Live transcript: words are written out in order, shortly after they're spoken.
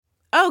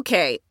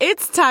Okay,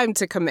 it's time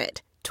to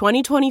commit.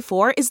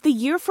 2024 is the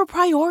year for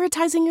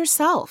prioritizing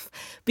yourself.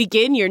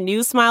 Begin your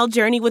new smile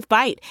journey with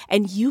Byte,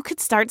 and you could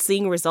start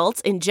seeing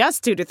results in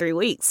just 2 to 3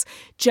 weeks.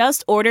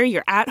 Just order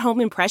your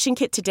at-home impression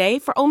kit today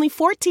for only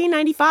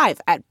 $14.95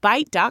 at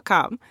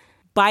Byte.com.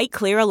 Byte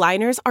Clear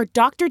aligners are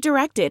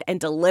doctor-directed and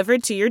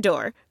delivered to your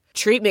door.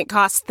 Treatment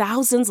costs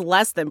thousands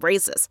less than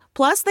braces.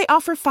 Plus, they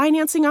offer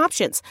financing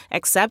options,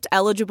 accept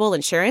eligible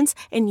insurance,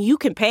 and you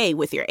can pay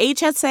with your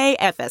HSA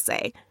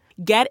FSA.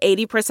 Get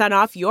 80%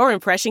 off your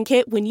impression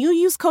kit when you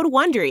use code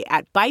WONDERY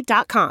at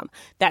Byte.com.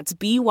 That's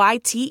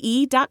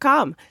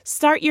BYTE.com.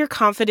 Start your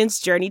confidence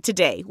journey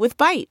today with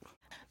Byte.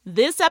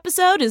 This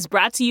episode is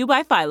brought to you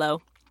by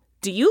Philo.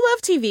 Do you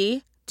love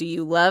TV? Do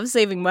you love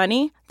saving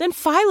money? Then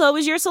Philo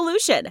is your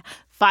solution.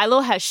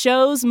 Philo has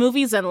shows,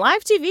 movies, and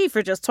live TV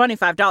for just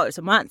 $25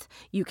 a month.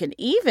 You can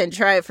even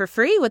try it for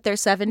free with their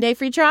 7-day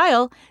free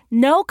trial.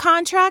 No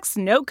contracts,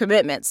 no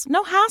commitments,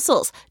 no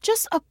hassles.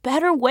 Just a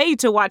better way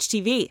to watch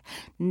TV.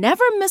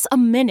 Never miss a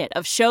minute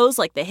of shows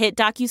like the hit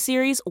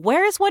docuseries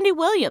Where is Wendy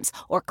Williams?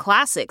 Or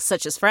classics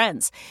such as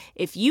Friends.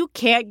 If you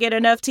can't get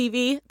enough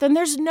TV, then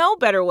there's no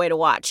better way to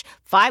watch.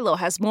 Philo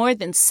has more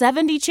than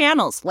 70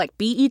 channels like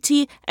BET,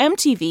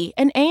 MTV,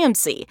 and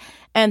AMC.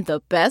 And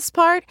the best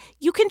part?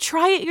 You can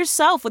try it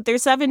yourself with their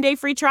 7-day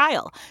free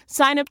trial.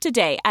 Sign up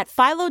today at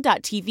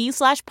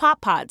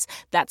philo.tv/poppods.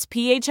 That's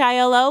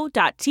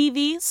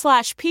philo.tv/POPPODS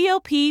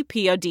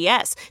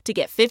to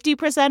get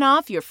 50%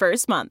 off your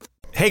first month.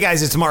 Hey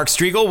guys, it's Mark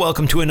Striegel.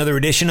 Welcome to another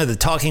edition of the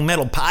Talking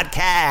Metal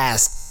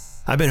Podcast.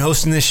 I've been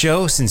hosting this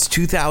show since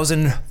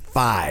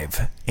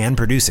 2005 and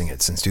producing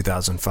it since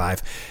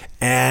 2005.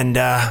 And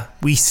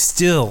we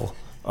still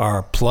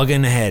are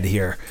plugging ahead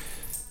here.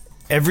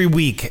 Every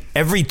week,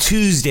 every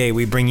Tuesday,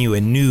 we bring you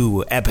a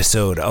new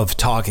episode of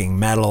Talking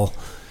Metal.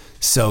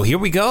 So here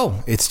we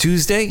go. It's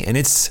Tuesday, and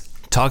it's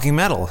Talking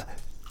Metal.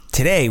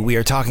 Today, we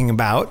are talking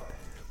about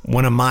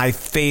one of my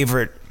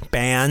favorite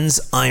bands,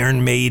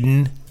 Iron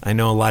Maiden. I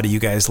know a lot of you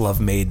guys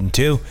love Maiden,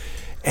 too.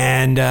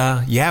 And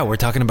we're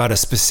talking about a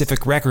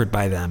specific record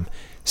by them,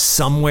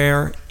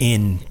 Somewhere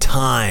in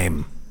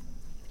Time.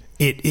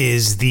 It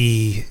is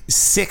the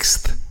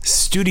 6th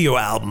studio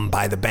album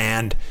by the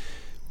band,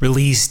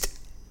 released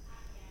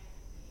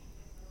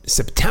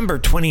September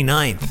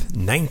 29th,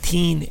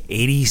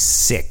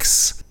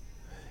 1986.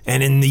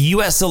 And in the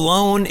US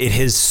alone, it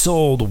has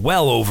sold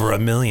well over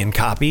 1 million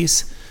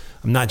copies.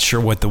 I'm not sure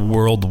what the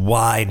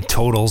worldwide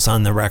totals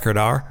on the record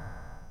are.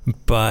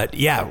 But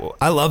yeah,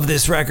 I love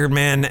this record,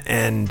 man.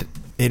 And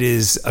it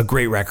is a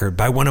great record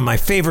by one of my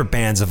favorite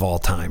bands of all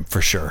time,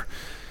 for sure.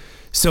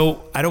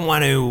 So I don't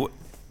want to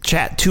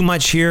chat too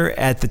much here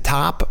at the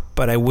top,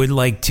 but I would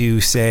like to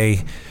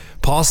say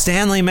Paul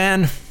Stanley,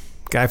 man.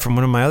 Guy from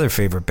one of my other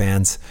favorite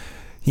bands.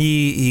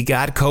 He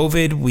got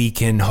COVID. We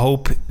can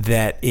hope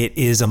that it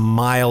is a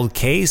mild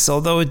case,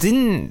 although it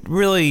didn't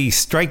really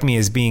strike me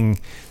as being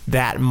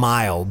that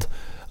mild.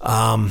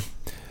 I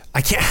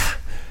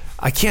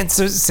can't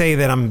say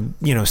that I'm,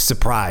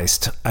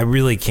 surprised. I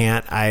really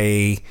can't.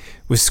 I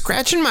was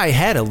scratching my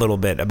head a little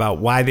bit about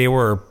why they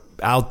were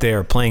out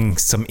there playing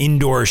some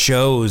indoor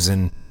shows,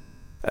 and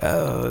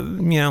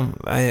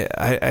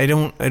I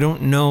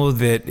don't know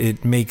that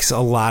it makes a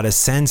lot of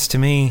sense to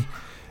me,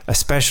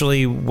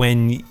 especially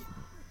when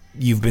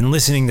you've been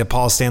listening to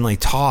Paul Stanley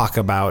talk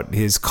about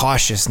his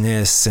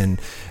cautiousness and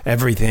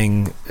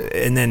everything,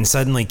 and then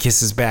suddenly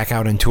Kiss is back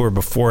out on tour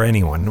before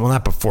anyone. Well,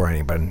 not before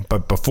anybody,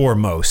 but before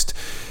most.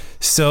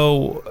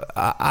 So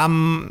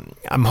I'm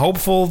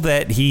hopeful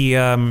that he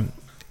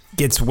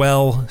gets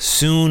well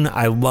soon.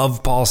 I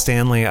love Paul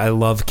Stanley. I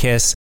love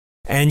Kiss.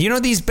 And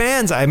these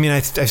bands,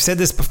 I've said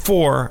this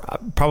before,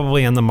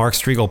 probably on the Mark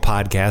Striegel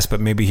podcast, but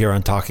maybe here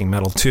on Talking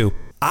Metal too.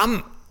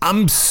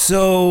 I'm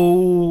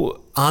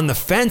so on the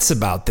fence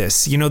about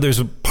this. There's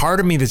a part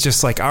of me that's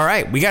just like, all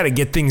right, we got to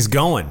get things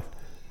going.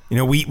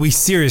 We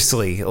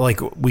seriously,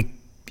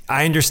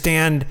 I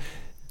understand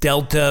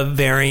Delta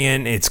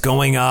variant, it's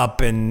going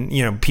up, and,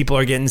 people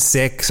are getting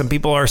sick. Some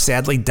people are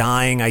sadly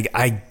dying.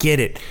 I get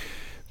it.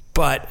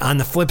 But on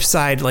the flip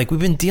side, we've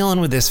been dealing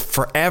with this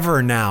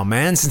forever now,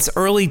 man, since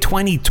early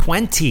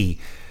 2020.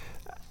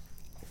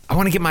 I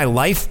want to get my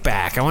life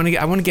back. I want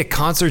to get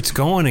concerts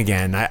going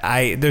again.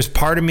 There's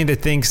part of me that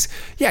thinks,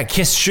 yeah,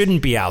 Kiss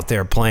shouldn't be out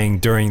there playing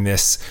during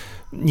this,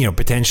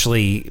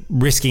 potentially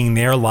risking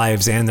their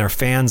lives and their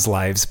fans'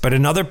 lives. But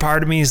another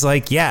part of me is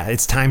like, yeah,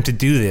 it's time to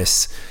do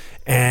this.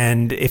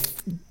 And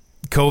if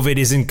COVID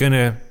isn't going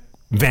to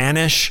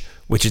vanish,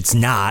 which it's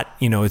not,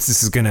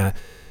 it's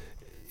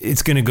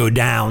going to go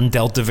down.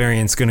 Delta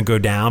variant's going to go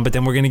down, but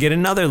then we're going to get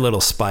another little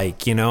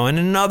spike, and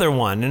another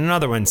one and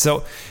another one.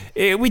 So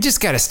we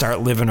just got to start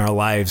living our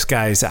lives,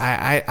 guys.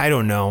 I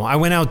don't know. I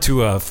went out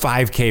to a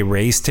 5K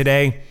race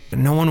today.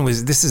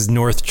 This is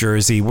North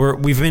Jersey.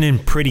 We've been in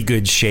pretty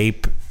good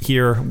shape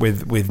here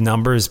with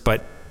numbers,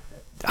 but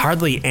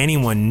hardly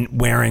anyone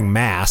wearing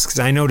masks.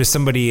 I noticed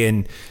somebody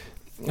in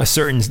a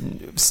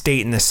certain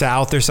state in the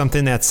South or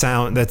something, that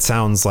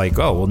sounds like,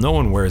 oh, well, no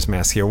one wears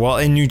masks here. Well,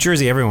 in New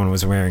Jersey, everyone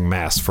was wearing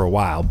masks for a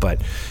while,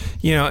 but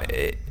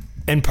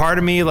and part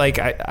of me, like,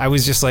 I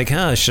was just like,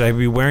 should I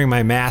be wearing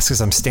my mask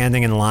as I'm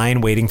standing in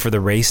line waiting for the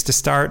race to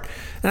start?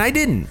 And I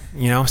didn't,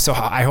 so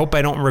I hope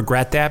I don't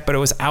regret that, but it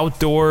was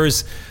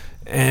outdoors.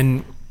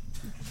 And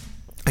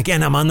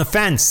again, I'm on the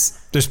fence.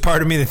 There's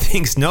part of me that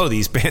thinks, no,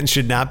 these bands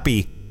should not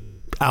be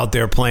out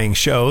there playing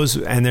shows.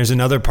 And there's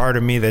another part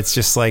of me that's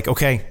just like,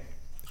 okay,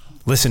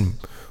 listen,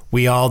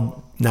 we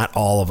all, not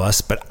all of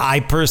us, but I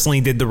personally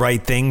did the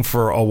right thing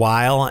for a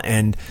while.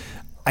 And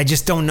I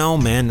just don't know,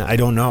 man. I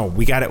don't know.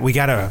 We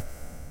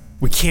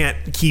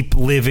can't keep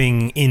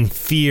living in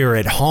fear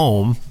at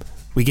home.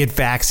 We get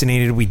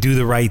vaccinated. We do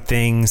the right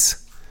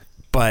things,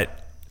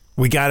 but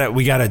we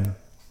gotta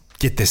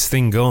get this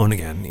thing going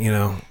again.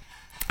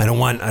 I don't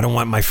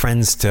want my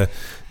friends to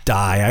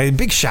die. A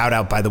big shout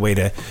out, by the way,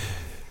 to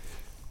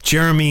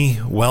Jeremy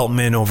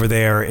Weltman over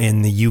there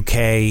in the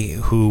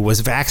UK who was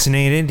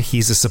vaccinated.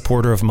 He's a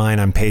supporter of mine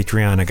on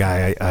Patreon, a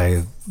guy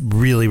I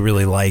really,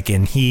 really like.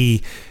 And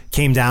he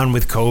came down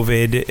with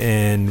COVID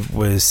and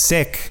was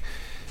sick.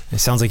 It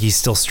sounds like he's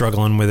still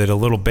struggling with it a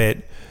little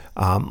bit.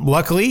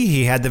 Luckily,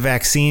 he had the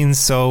vaccine,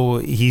 so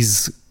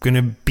he's going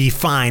to be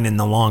fine in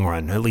the long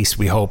run. At least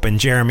we hope. And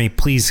Jeremy,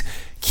 please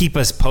keep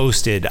us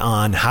posted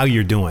on how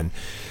you're doing.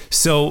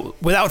 So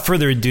without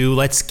further ado,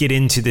 let's get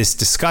into this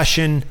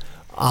discussion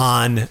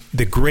on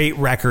the great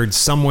record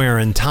Somewhere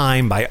in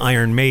Time by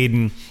Iron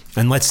Maiden.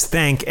 And let's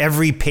thank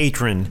every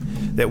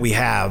patron that we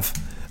have.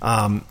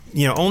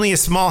 Only a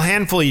small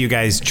handful of you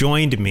guys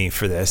joined me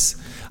for this.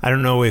 I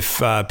don't know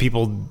if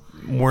people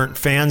weren't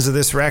fans of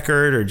this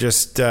record or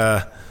just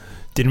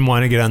didn't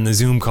want to get on the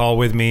Zoom call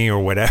with me or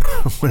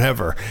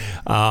whatever.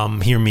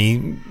 Hear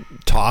me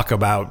talk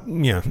about,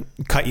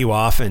 cut you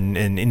off and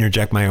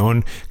interject my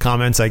own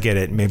comments. I get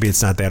it. Maybe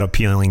it's not that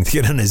appealing to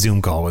get on a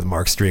Zoom call with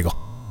Mark Striegel.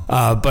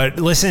 But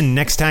listen,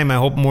 next time I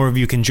hope more of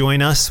you can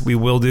join us. We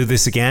will do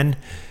this again.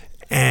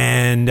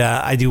 And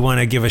I do want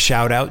to give a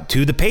shout out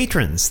to the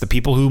patrons, the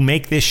people who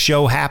make this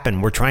show happen.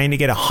 We're trying to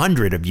get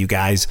 100 of you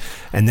guys,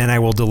 and then I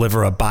will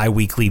deliver a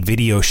bi-weekly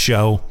video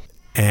show.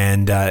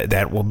 And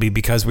that will be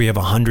because we have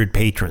 100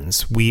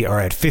 patrons. We are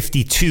at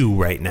 52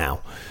 right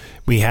now.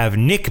 We have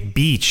Nick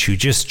Beach, who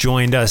just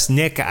joined us.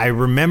 Nick, I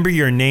remember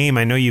your name.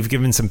 I know you've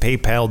given some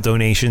PayPal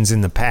donations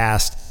in the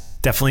past.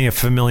 Definitely a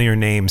familiar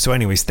name. So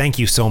anyways, thank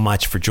you so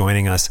much for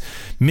joining us.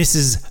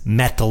 Mrs.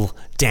 Metal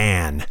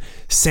Dan,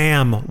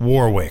 Sam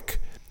Warwick,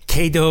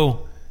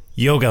 Kado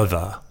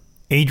Yogalva,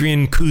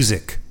 Adrian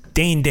Kuzik,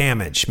 Dane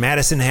Damage,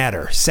 Madison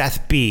Hatter,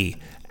 Seth B.,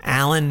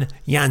 Alan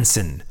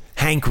Janssen,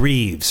 Hank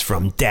Reeves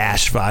from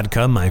Dash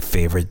Vodka, my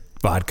favorite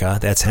vodka.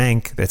 That's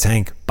Hank.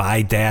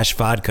 Buy Dash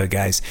Vodka,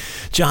 guys.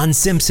 John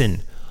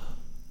Simpson,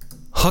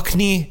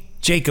 Huckney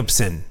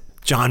Jacobson,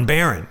 John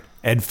Barron,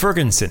 Ed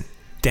Ferguson,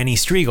 Denny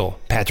Striegel,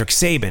 Patrick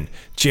Sabin,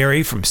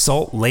 Jerry from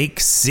Salt Lake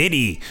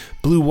City,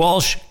 Blue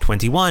Walsh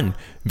 21,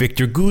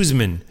 Victor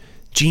Guzman,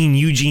 Gene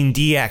Eugene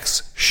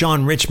DX,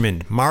 Sean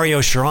Richmond,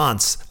 Mario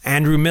Charance,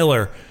 Andrew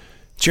Miller,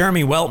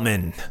 Jeremy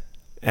Weltman.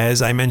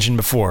 As I mentioned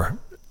before,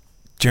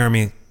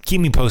 Jeremy,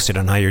 keep me posted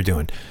on how you're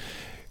doing.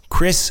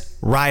 Chris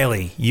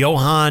Riley,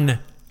 Johan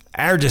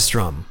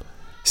Erdestrom,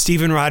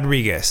 Stephen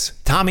Rodriguez,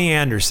 Tommy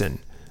Anderson,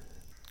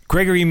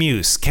 Gregory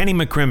Muse, Kenny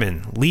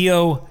McCrimmon,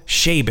 Leo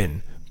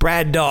Shaben,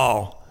 Brad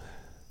Dahl,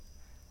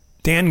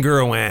 Dan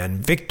Gurwan,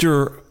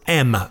 Victor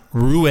M.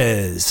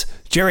 Ruiz,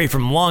 Jerry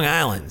from Long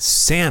Island,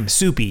 Sam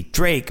Soupy,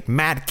 Drake,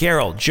 Matt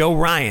Carroll, Joe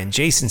Ryan,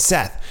 Jason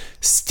Seth,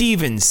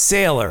 Steven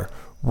Saylor,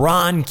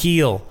 Ron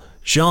Keel,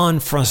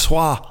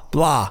 Jean-Francois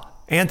Blah,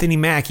 Anthony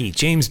Mackey,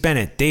 James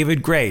Bennett,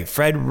 David Gray,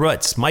 Fred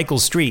Rutz, Michael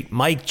Street,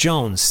 Mike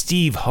Jones,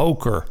 Steve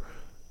Hoker,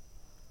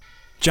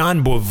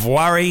 John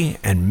Boivoire,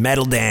 and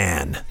Metal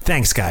Dan.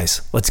 Thanks,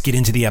 guys. Let's get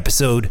into the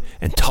episode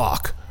and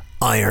talk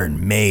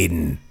Iron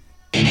Maiden.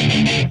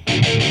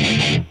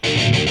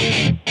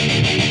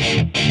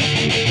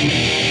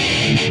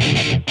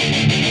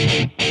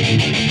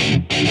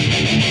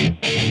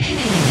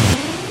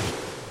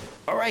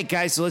 All right,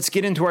 guys, so let's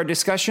get into our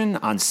discussion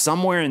on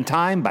Somewhere in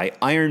Time by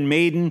Iron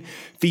Maiden,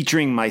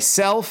 featuring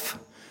myself,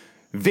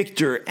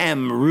 Victor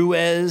M.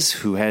 Ruiz,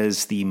 who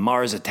has the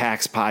Mars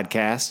Attacks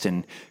podcast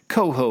and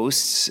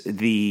co-hosts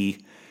the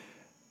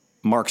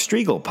Mark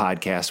Striegel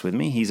podcast with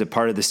me. He's a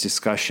part of this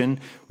discussion.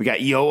 We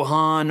got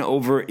Johan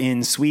over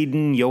in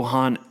Sweden,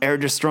 Johan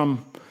Erdestrom.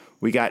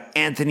 We got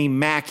Anthony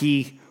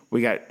Mackey.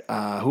 We got,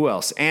 who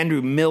else?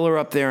 Andrew Miller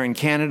up there in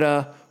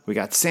Canada. We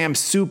got Sam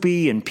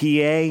Soupy in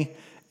PA.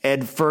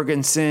 Ed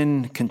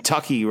Ferguson,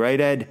 Kentucky, right,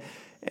 Ed?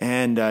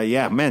 And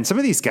yeah, man, some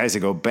of these guys I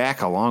go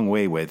back a long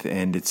way with,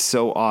 and it's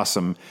so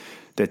awesome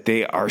that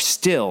they are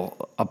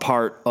still a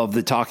part of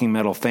the Talking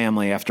Metal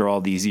family after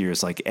all these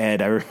years. Like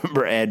Ed, I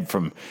remember Ed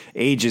from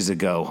ages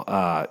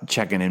ago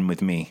checking in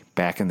with me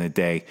back in the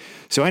day.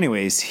 So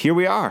anyways, here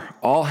we are,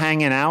 all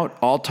hanging out,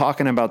 all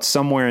talking about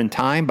Somewhere in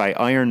Time by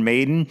Iron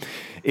Maiden.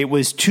 It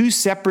was 2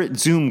 separate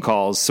Zoom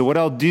calls. So what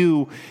I'll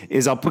do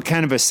is I'll put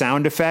kind of a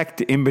sound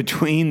effect in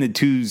between the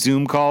 2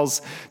 Zoom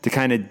calls to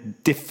kind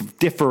of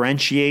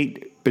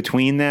differentiate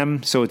between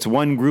them. So it's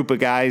one group of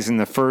guys in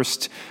the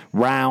first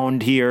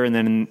round here, and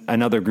then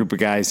another group of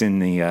guys in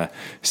the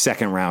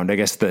second round. I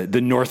guess the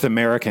North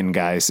American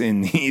guys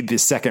in the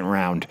second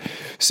round.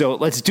 So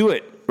let's do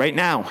it right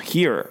now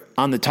here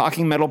on the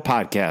Talking Metal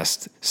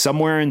Podcast.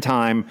 Somewhere in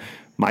Time,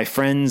 my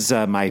friends,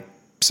 my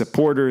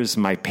supporters,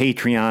 my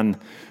Patreon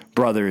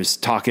brothers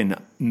talking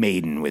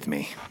Maiden with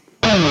me.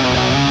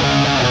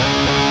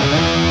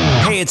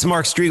 Hey, it's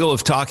Mark Striegel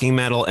of Talking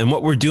Metal, and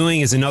what we're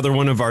doing is another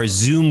one of our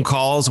Zoom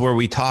calls where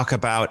we talk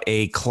about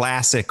a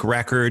classic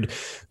record.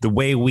 The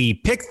way we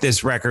picked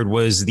this record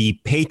was the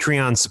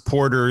Patreon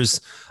supporters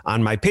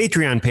on my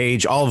Patreon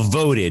page all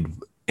voted,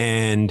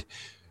 and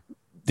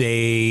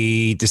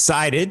they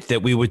decided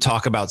that we would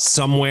talk about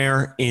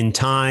Somewhere in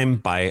Time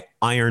by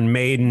Iron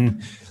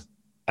Maiden.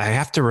 I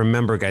have to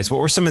remember, guys, what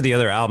were some of the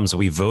other albums that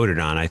we voted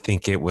on? I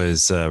think it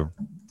was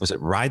it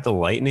Ride the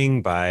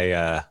Lightning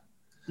by...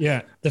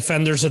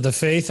 Defenders of the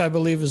Faith, I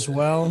believe, as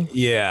well.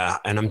 Yeah,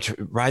 and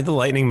Ride the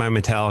Lightning by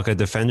Metallica,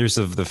 Defenders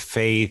of the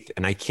Faith,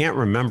 and I can't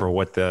remember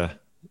what the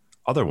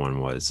other one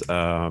was.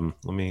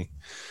 Let me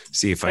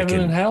see if I can...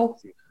 Heaven and Hell?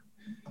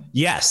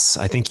 Yes,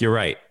 I think you're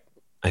right.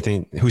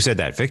 Who said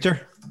that?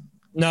 Victor?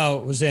 No,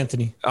 it was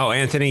Anthony. Oh,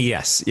 Anthony,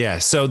 yes. Yeah,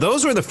 so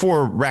those were the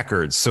 4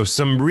 records. So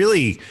some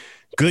really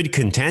good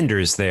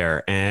contenders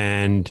there,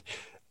 and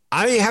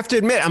I have to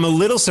admit, I'm a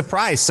little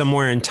surprised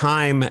Somewhere in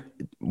Time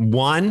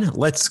won.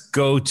 Let's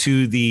go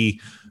to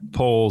the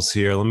polls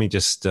here. Let me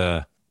just,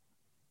 so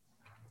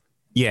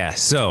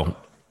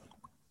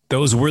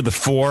those were the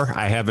 4.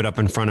 I have it up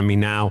in front of me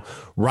now.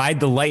 Ride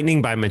the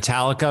Lightning by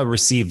Metallica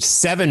received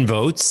 7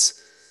 votes.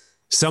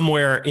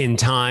 Somewhere in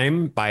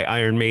Time by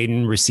Iron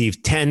Maiden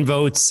received 10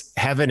 votes.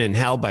 Heaven and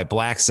Hell by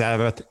Black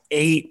Sabbath,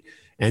 8.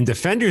 And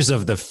Defenders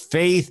of the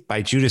Faith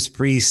by Judas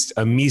Priest,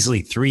 a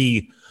measly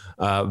 3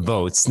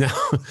 votes. Now,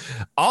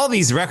 all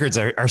these records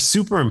are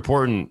super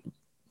important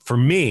for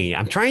me.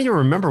 I'm trying to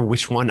remember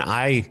which one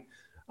I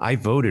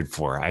voted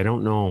for. I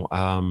don't know.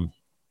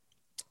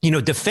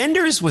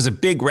 Defenders was a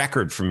big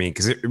record for me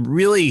because it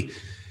really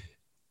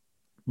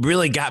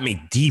got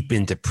me deep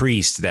into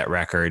Priest, that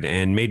record,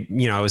 and made,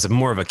 I was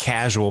more of a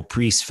casual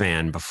Priest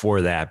fan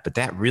before that, but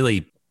that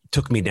really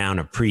took me down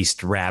a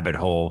Priest rabbit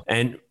hole.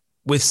 And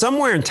with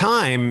Somewhere in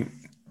Time,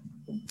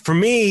 for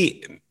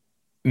me,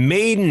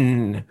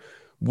 Maiden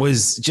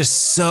was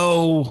just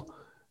so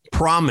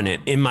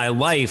prominent in my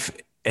life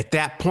at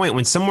that point.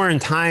 When Somewhere in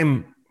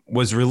Time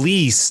was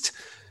released,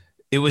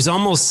 it was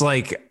almost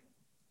like,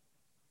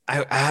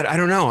 I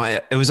don't know.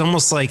 It was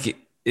almost like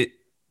it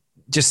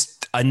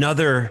just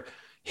another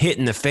hit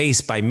in the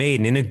face by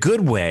Maiden in a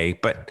good way.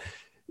 But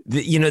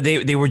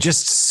they were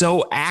just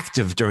so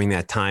active during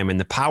that time, and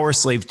the Power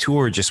Slave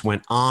tour just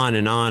went on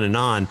and on and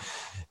on.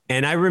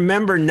 And I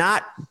remember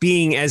not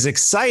being as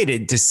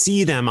excited to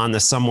see them on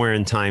the Somewhere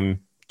in Time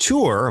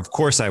tour. Of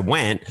course I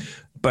went,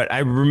 but I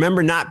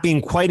remember not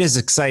being quite as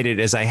excited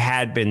as I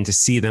had been to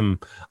see them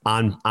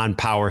on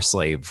Power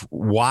Slave.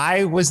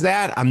 Why was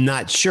that? I'm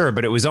not sure,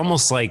 but it was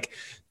almost like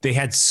they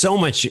had so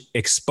much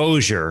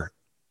exposure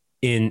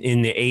in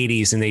the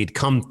 80s, and they'd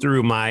come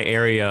through my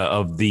area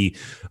of the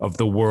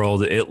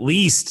world at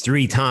least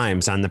 3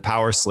 times on the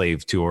Power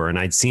Slave tour, and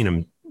I'd seen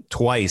them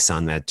twice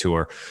on that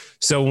tour.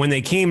 So when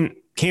they came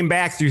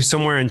back through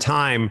Somewhere in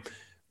Time,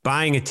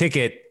 buying a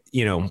ticket,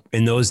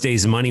 in those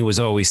days, money was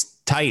always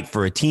tight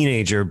for a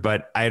teenager,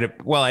 but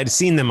I'd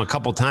seen them a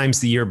couple times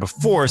the year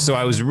before. So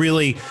I was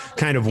really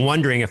kind of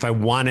wondering if I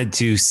wanted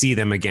to see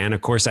them again. Of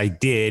course I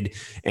did,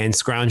 and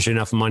scrounged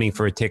enough money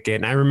for a ticket.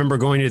 And I remember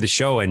going to the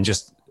show and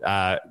just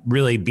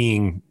really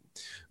being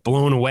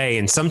blown away.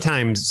 And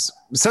sometimes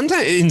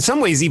in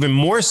some ways, even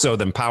more so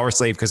than Power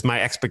Slave, because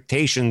my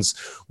expectations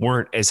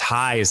weren't as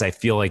high as I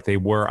feel like they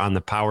were on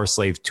the Power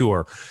Slave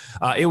tour.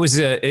 It was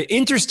an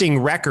interesting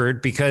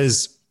record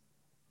because,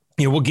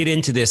 we'll get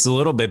into this a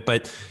little bit,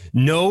 but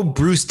no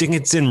Bruce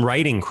Dickinson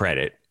writing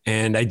credit.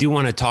 And I do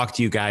want to talk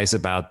to you guys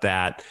about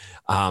that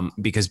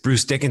because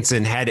Bruce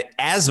Dickinson had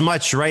as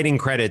much writing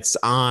credits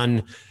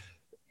on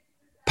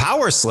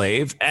Power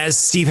Slave as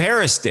Steve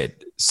Harris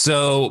did.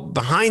 So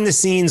behind the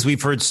scenes,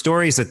 we've heard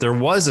stories that there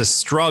was a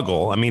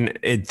struggle. I mean,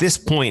 at this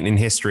point in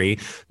history,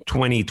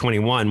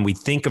 2021, we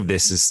think of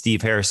this as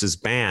Steve Harris's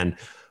band,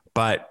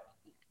 but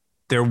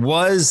there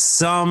was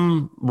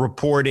some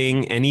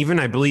reporting, and even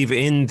I believe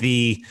in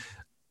the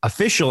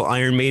official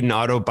Iron Maiden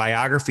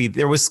autobiography,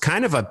 there was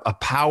kind of a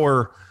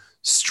power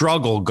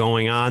struggle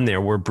going on there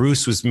where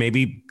Bruce was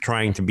maybe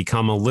trying to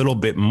become a little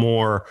bit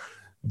more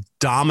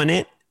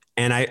dominant.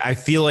 And I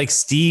feel like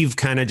Steve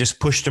kind of just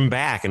pushed him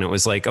back, and it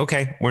was like,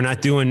 okay, we're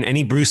not doing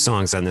any Bruce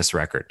songs on this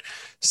record.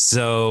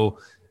 So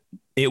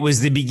it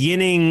was the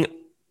beginning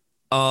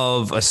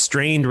of a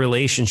strained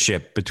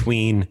relationship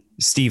between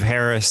Steve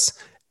Harris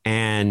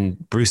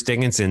and Bruce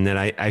Dickinson that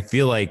I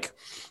feel like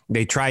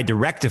they tried to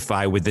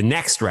rectify with the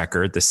next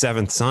record, the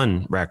Seventh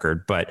Son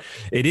record. But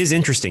it is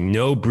interesting.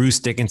 No Bruce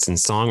Dickinson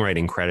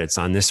songwriting credits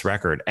on this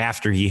record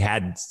after he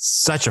had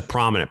such a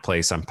prominent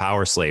place on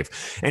Power Slave.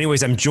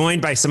 Anyways, I'm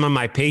joined by some of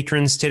my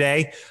patrons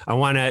today. I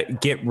want to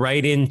get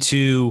right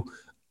into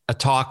a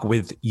talk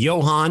with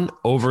Johan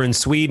over in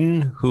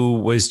Sweden,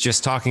 who was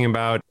just talking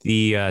about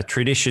the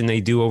tradition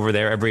they do over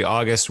there every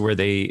August where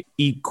they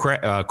eat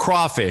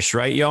crawfish,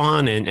 right,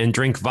 Johan, and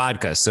drink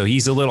vodka. So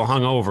he's a little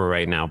hungover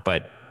right now,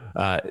 but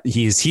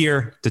he is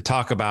here to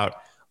talk about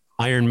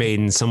Iron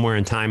Maiden Somewhere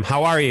in Time.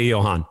 How are you,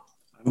 Johan?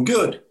 I'm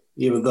good,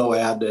 even though I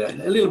had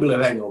a little bit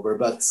of hangover,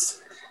 but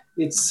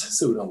it's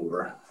soon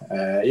over.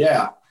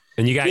 Yeah.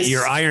 And you got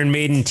your Iron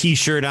Maiden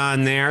t-shirt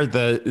on there,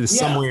 the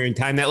Somewhere in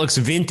Time. That looks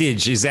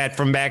vintage. Is that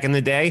from back in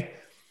the day?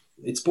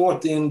 It's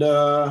bought in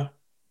the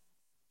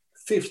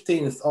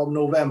 15th of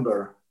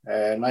November,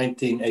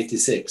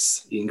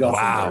 1986 in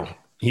Gothenburg. Wow.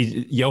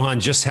 Johan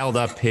just held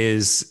up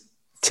his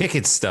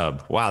ticket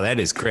stub. Wow, that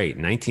is great.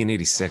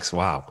 1986.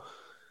 Wow.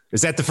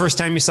 Is that the first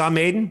time you saw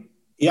Maiden?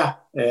 Yeah,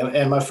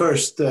 and my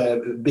first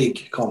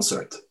big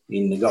concert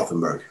in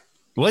Gothenburg.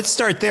 Let's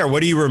start there.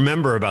 What do you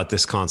remember about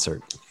this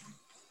concert?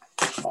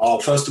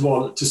 First of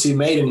all, to see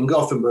Maiden in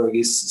Gothenburg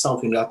is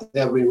something that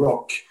every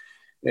rock,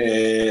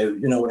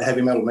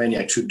 heavy metal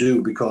maniac should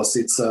do, because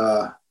it's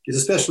a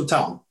special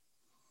town.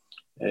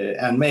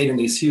 And Maiden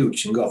is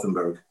huge in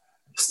Gothenburg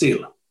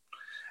still.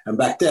 And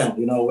back then,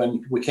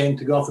 when we came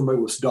to Gothenburg,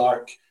 it was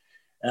dark.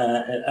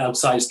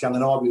 Outside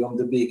Scandinavia on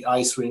the big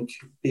ice rink,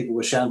 people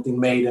were chanting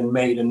Maiden,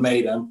 Maiden,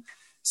 Maiden.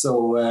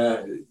 So,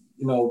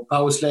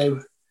 Power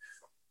Slave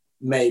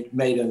made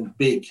Maiden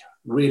big,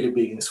 really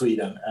big in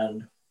Sweden.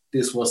 And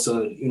this was,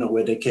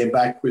 when they came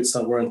back with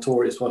Somewhere on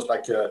Tour, it was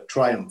like a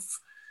triumph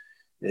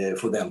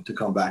for them to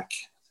come back.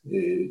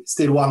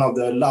 Still one of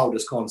the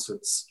loudest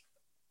concerts.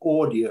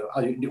 The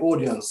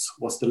audience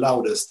was the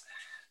loudest.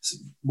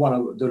 One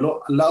of the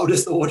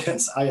loudest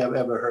audience I have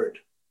ever heard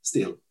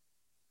still.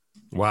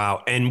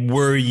 Wow. And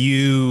were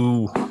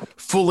you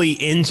fully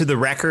into the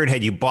record?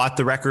 Had you bought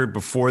the record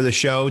before the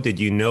show? Did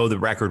you know the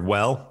record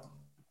well?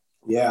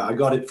 Yeah, I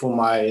got it for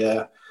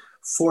my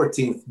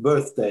 14th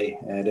birthday,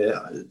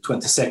 the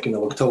 22nd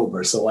of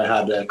October. So I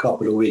had a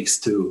couple of weeks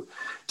to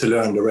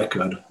learn the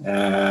record.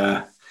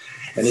 And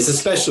it's a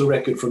special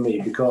record for me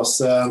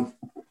because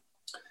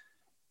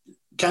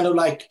kind of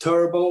like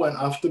Turbo and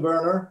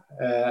Afterburner,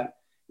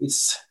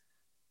 it's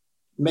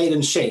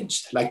Maiden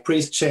changed, like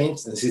Priest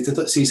changed and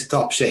ZZ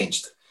Top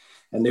changed.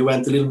 And they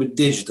went a little bit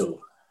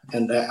digital.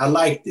 And I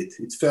liked it.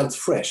 It felt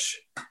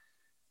fresh.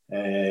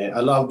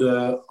 I love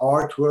the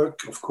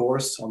artwork, of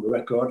course, on the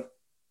record.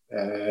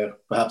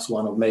 Perhaps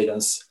one of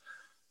Maiden's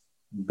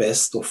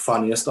best or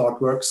funniest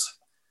artworks.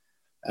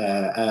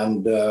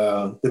 And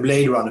the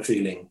Blade Runner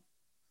feeling.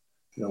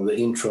 The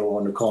intro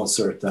on the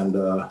concert and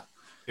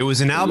it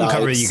was an album lights.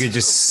 cover you could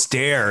just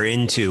stare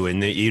into,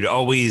 and that you'd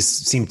always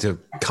seem to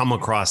come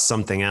across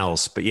something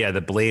else. But yeah,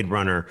 the Blade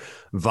Runner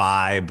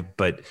vibe,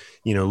 but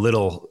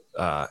little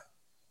kind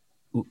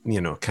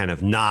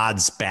of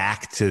nods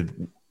back to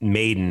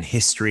Maiden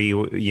history.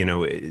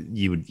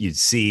 You'd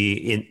see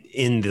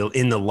in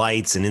the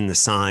lights and in the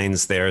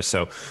signs there.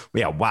 So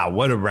yeah, wow,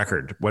 what a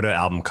record, what an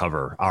album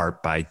cover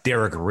art by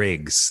Derek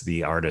Riggs,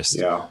 the artist.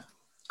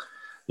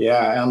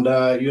 Yeah, and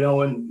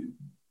when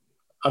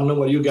I don't know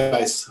what you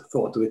guys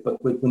thought of it, but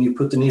when you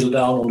put the needle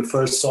down on the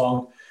first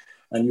song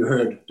and you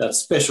heard that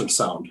special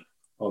sound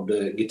of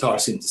the guitar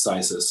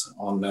synthesizers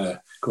on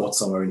Caught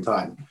Somewhere in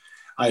Time,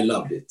 I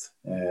loved it,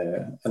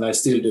 and I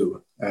still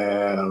do.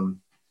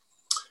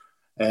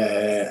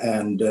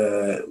 And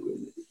the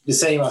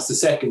same as the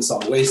second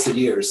song, Wasted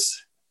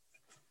Years,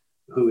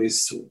 who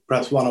is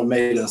perhaps one of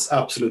Maiden's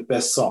absolute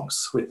best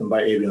songs, written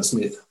by Adrian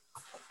Smith.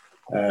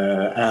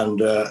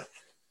 And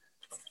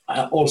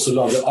I also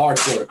love the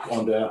artwork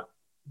on the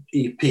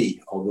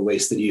EP of the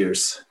Wasted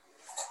Years.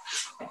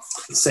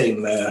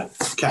 Same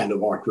kind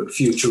of artwork,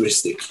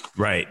 futuristic.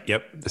 Right.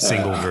 Yep. The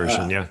single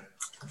version. Yeah.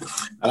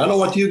 I don't know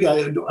what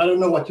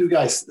you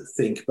guys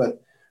think,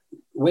 but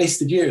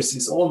Wasted Years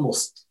is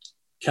almost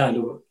kind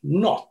of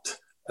not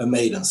a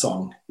Maiden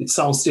song. It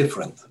sounds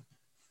different.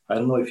 I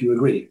don't know if you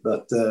agree,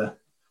 but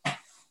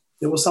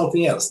there was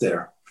something else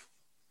there.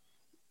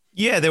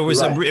 Yeah, there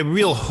was a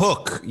real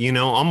hook,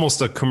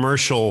 almost a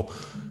commercial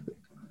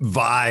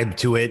vibe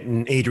to it.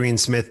 And Adrian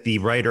Smith, the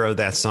writer of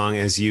that song,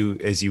 as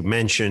you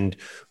mentioned,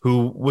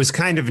 who was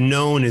kind of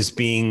known as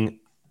being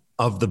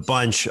of the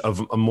bunch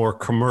of a more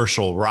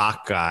commercial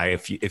rock guy,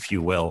 if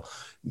you will.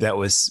 That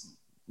was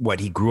what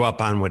he grew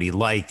up on, what he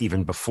liked.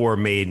 Even before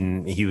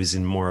Maiden, he was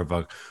in more of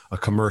a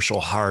commercial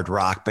hard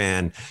rock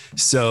band.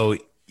 So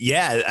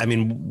yeah, I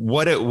mean,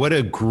 what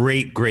a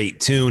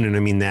great tune. And I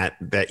mean,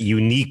 that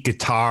unique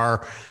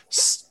guitar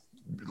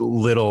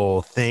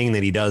little thing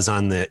that he does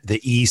on the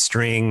E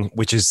string,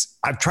 which is,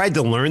 I've tried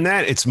to learn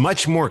that. It's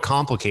much more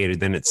complicated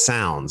than it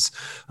sounds.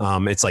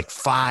 It's like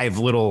 5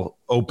 little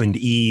opened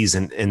E's.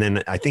 And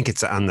then I think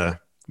it's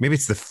maybe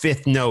it's the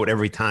fifth note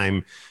every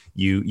time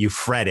you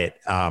fret it.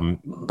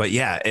 But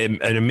yeah,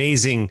 an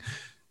amazing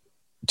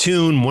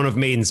tune, one of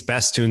Maiden's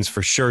best tunes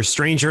for sure.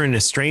 Stranger in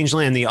a Strange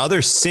Land, the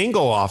other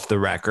single off the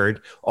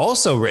record,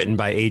 also written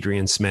by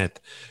Adrian Smith.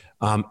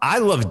 I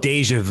love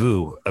Deja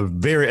Vu,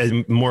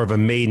 more of a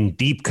Maiden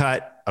deep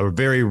cut, a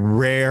very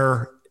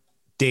rare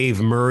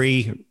Dave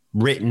Murray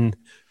written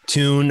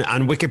tune.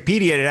 On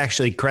Wikipedia, it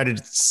actually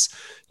credits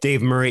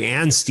Dave Murray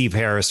and Steve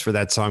Harris for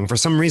that song. For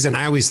some reason,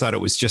 I always thought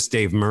it was just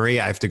Dave Murray.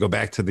 I have to go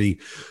back to the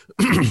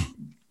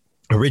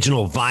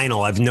original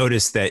vinyl. I've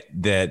noticed that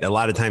a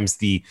lot of times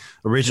the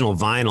original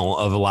vinyl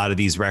of a lot of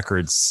these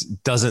records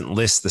doesn't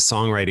list the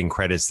songwriting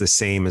credits the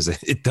same as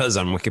it does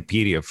on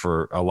Wikipedia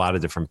for a lot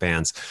of different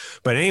bands.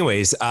 But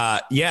anyways,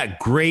 yeah,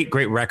 great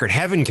record.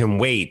 Heaven Can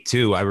Wait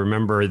too. I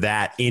remember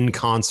that in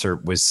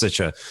concert was such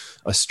a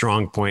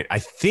strong point. I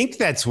think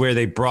that's where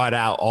they brought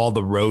out all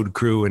the road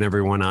crew and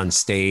everyone on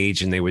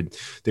stage, and they would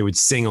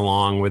sing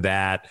along with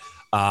that.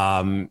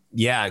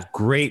 Yeah,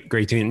 great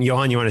tune.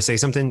 Johan, you want to say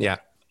something? Yeah.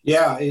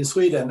 Yeah, in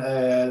Sweden,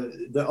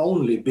 the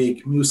only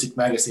big music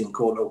magazine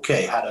called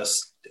OK had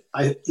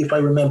if I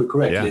remember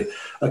correctly,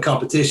 a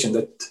competition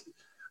that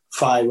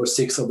 5 or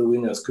 6 of the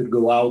winners could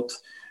go out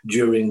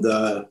during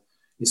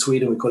in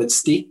Sweden, we call it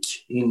Stick,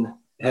 in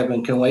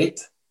Heaven Can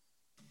Wait.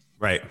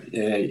 Right.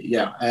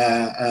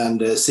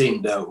 And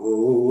sing the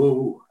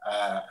ooh.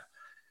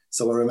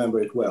 So I remember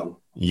it well.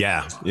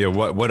 Yeah.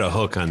 What a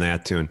hook on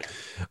that tune.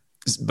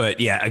 But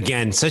yeah,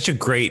 again, such a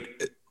great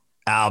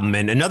album,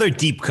 and another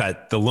deep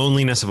cut, The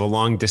Loneliness of a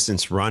Long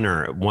Distance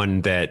Runner,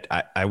 one that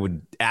I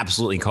would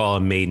absolutely call a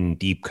Maiden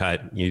deep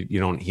cut. You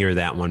don't hear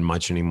that one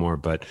much anymore,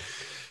 but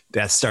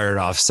that started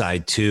off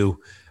side 2.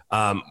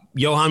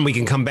 Johan, we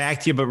can come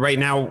back to you, but right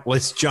now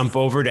let's jump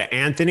over to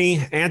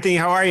Anthony. Anthony,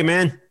 how are you,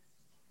 man?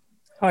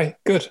 Hi,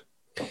 good.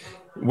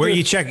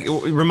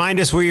 Remind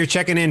us where you're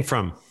checking in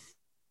from.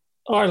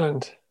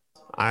 Ireland,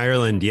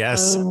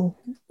 yes.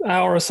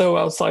 Hour or so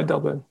outside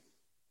Dublin.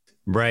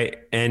 Right.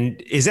 And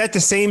is that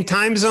the same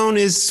time zone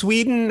as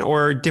Sweden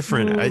or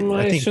different? I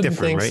think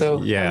different, right?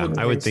 So. Yeah,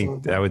 I would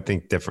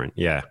think different.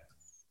 Yeah.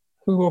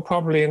 We were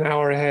probably an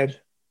hour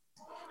ahead.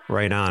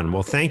 Right on.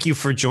 Well, thank you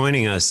for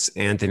joining us,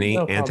 Anthony.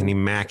 No Anthony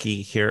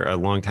Mackie here, a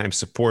longtime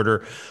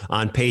supporter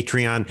on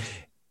Patreon.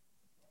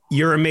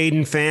 You're a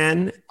Maiden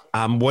fan.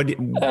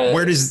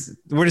 Where does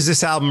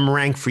this album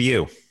rank for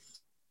you?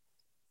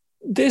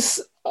 This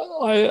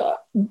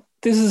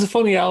is a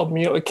funny album.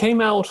 It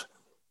came out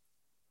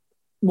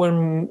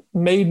when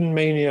Maiden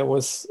Mania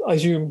was,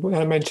 as you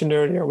mentioned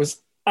earlier,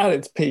 was at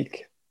its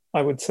peak,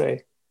 I would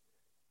say.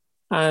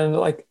 And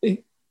like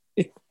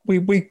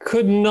we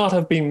could not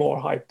have been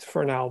more hyped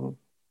for an album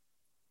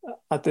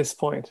at this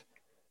point.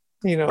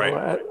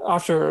 Right.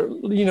 After,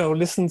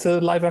 listening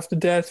to Life After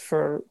Death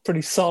for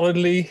pretty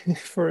solidly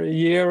for a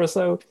year or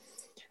so.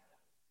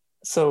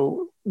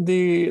 So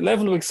the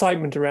level of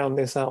excitement around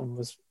this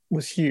album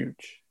was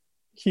huge.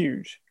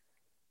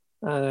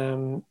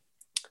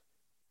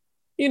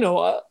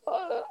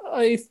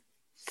 I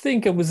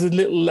think I was a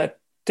little let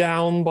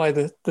down by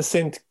the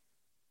synth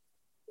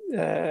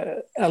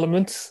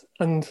elements,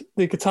 and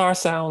the guitar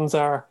sounds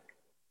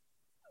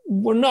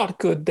were not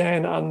good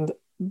then, and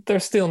they're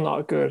still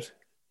not good,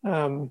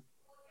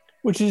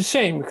 which is a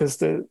shame because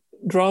the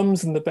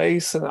drums and the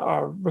bass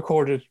are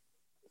recorded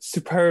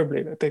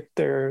superbly.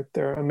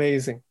 They're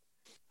amazing.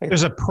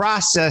 There's a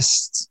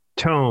processed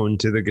tone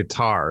to the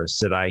guitars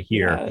that I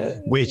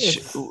hear, which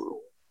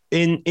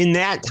in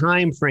that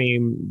time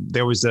frame,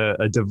 there was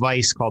a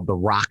device called the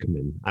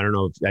Rockman. I don't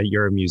know if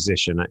you're a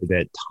musician,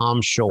 that Tom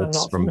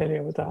Schultz from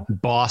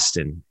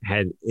Boston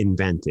had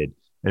invented,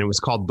 and it was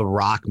called the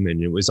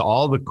Rockman. It was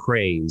all the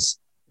craze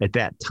at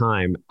that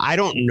time. I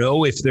don't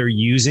know if they're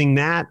using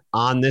that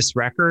on this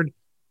record,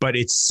 but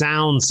it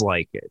sounds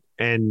like it.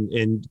 And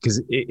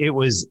because it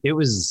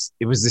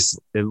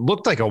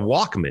looked like a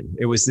Walkman.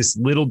 It was this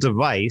little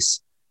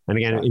device. And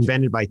again,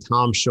 invented by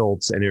Tom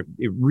Schultz, and it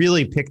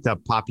really picked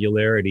up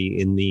popularity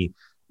in the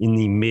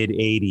mid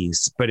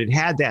 80s. But it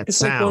had that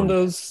sound.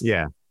 Like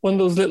one of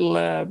those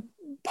little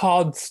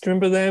pods. Do you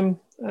remember them?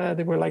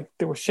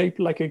 They were shaped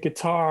like a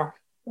guitar,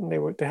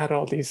 and they had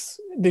all these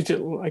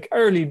digital, like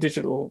early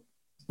digital.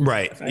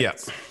 Right.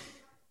 Effects.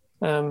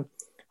 Yeah.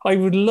 I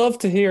would love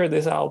to hear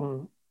this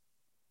album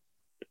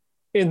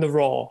in the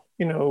raw,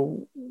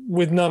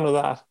 with none of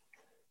that,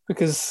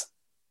 because.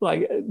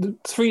 Like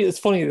it's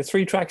funny, the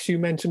 3 tracks you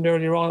mentioned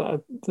earlier on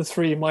are the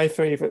 3 of my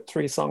favorite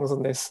 3 songs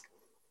on this: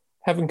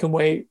 Heaven Can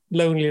Wait,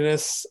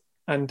 Loneliness,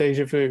 and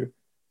Deja Vu.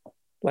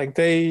 Like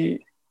you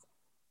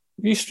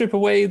strip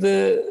away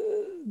the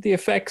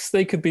effects,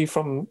 they could be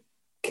from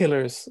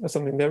Killers or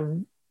something. They're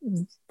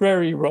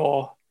very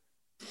raw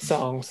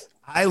songs.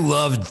 I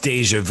loved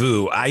Deja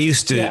Vu. I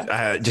used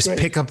to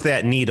pick up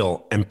that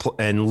needle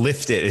and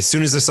lift it. As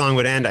soon as the song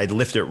would end, I'd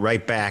lift it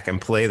right back and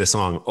play the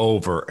song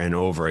over and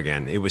over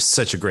again. It was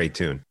such a great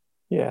tune.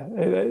 Yeah,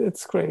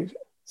 it's great.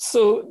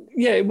 So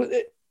yeah,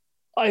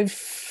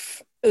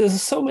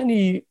 there's so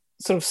many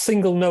sort of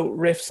single note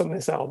riffs on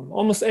this album.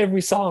 Almost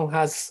every song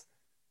has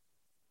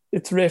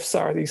its riffs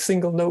are these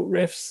single note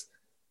riffs,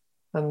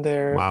 and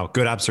they're wow,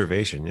 good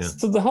observation. Yeah.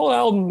 So the whole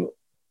album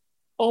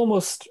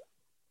almost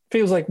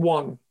feels like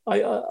one.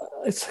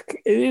 It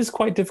is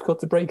quite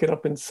difficult to break it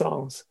up into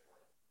songs,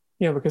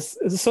 because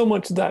there's so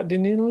much of that.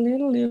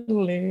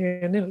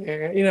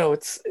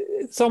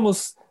 It's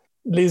almost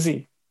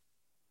Lizzie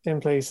in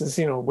places,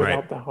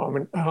 without the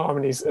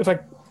harmonies. In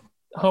fact,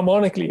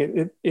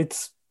 harmonically,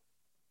 it's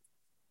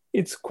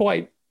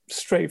quite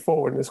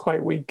straightforward and it's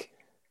quite weak.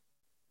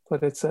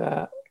 But it's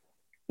I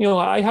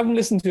haven't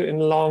listened to it in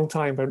a long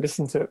time, but I've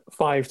listened to it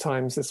 5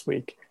 times this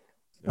week.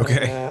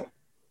 Okay.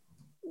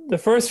 The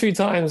first few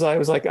times I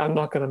was like, I'm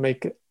not going to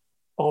make it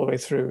all the way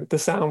through. The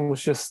sound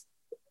was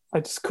I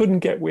just couldn't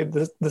get with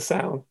the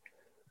sound.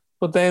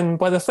 But then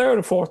by the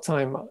 3rd or 4th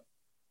time,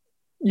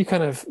 you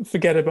kind of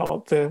forget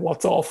about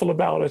what's awful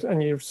about it,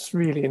 and you just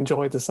really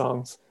enjoy the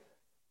songs.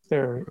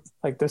 They're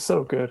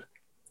so good.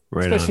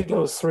 Right. Especially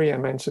those 3 I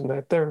mentioned.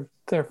 They're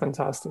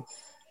fantastic.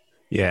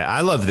 Yeah,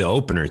 I love the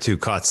opener too.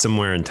 Caught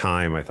Somewhere in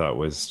Time, I thought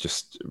was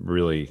just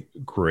really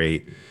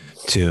great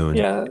tune.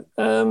 Yeah.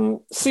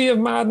 Sea of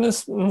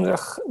Madness.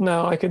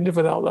 No, I can live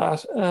without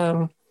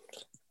that.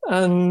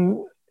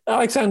 And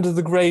Alexander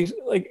the Great,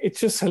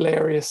 it's just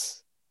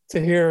hilarious to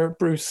hear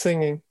Bruce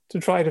singing, to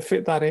try to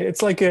fit that in.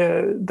 It's like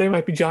a They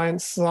Might Be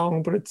Giants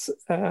song, but it's,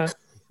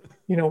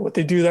 what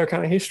they do, their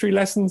kind of history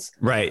lessons.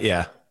 Right,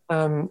 yeah.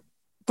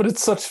 But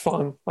it's such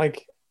fun.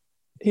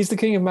 He's the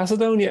king of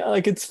Macedonia.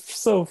 It's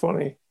so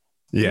funny.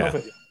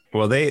 Yeah.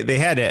 Well, they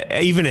had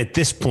even at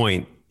this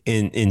point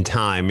in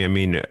time,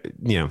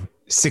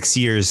 6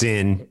 years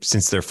in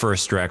since their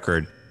first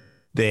record,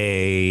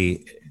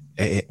 they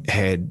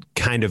had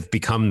kind of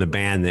become the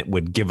band that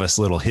would give us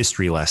little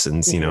history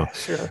lessons,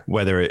 sure.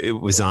 Whether it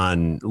was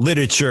on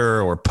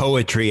literature or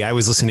poetry. I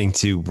was listening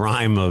to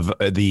Rhyme of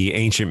the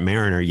Ancient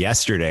Mariner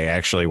yesterday,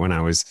 actually, when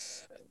I was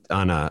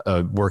on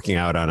working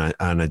out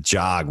on a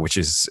jog, which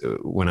is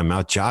when I'm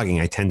out jogging,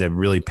 I tend to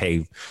really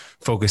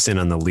focus in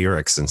on the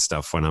lyrics and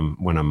stuff when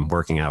I'm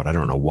working out. I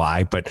don't know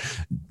why, but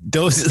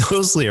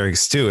those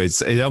lyrics too,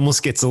 it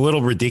almost gets a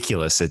little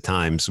ridiculous at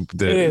times.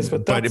 It is,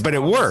 but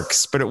it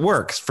works. But it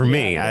works for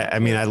me.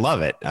 I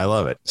love it. I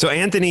love it. So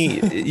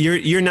Anthony,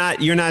 you're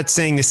not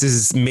saying this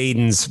is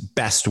Maiden's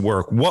best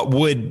work. What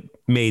would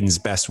Maiden's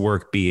best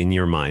work be in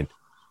your mind?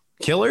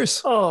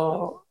 Killers?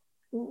 Oh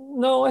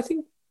no, I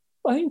think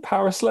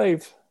Power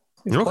Slave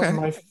is okay.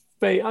 my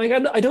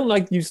favorite. I don't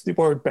like use the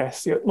word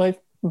best. My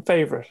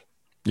favorite.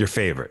 Your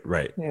favorite,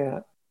 right? Yeah,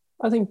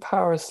 I think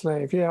Power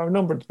Slave. Yeah, or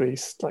Numbered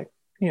Beast.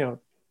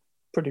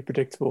 Pretty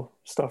predictable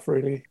stuff,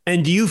 really.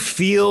 And do you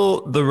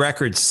feel the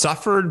record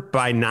suffered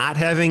by not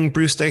having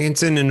Bruce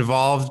Dickinson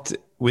involved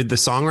with the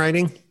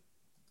songwriting?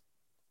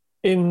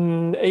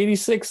 In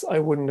 '86, I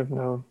wouldn't have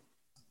known.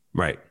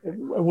 Right.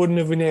 I wouldn't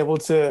have been able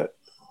to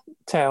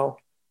tell.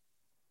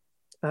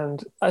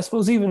 And I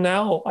suppose even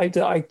now, I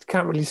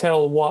can't really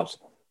tell what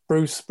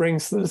Bruce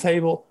brings to the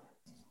table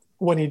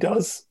when he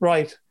does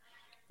write.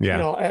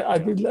 Yeah. I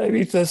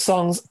believe the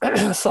song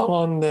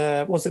on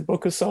the, was it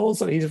Book of Souls,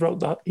 that he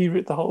wrote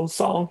the whole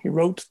song. He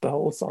wrote the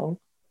whole song.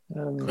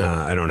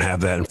 I don't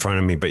have that in front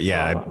of me, but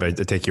yeah, I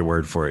take your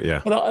word for it.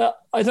 Yeah. But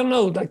I don't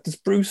know, does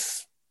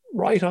Bruce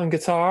write on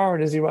guitar or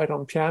does he write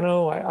on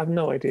piano? I have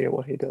no idea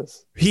what he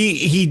does.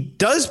 He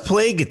does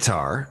play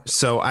guitar,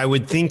 so I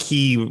would think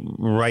he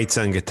writes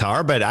on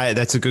guitar, but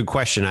that's a good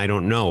question. I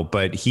don't know.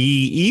 But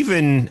he,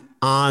 even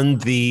on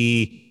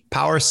the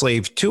Power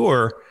Slave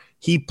tour,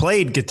 he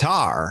played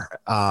guitar.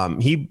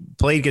 He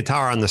played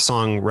guitar on the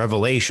song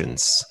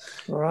Revelations.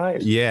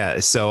 Right. Yeah.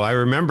 So I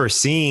remember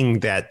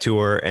seeing that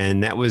tour,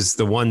 and that was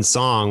the one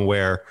song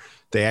where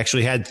they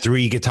actually had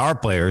 3 guitar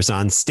players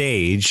on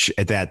stage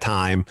at that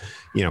time,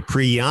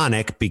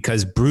 pre-Yannick,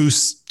 because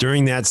Bruce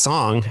during that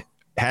song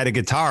had a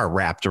guitar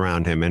wrapped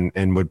around him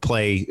and would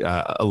play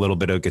a little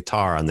bit of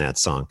guitar on that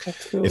song.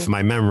 Cool. If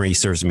my memory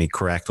serves me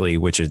correctly,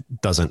 which it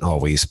doesn't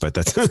always, but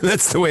that's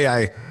the way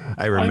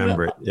I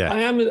remember it. Yeah. I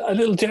am a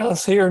little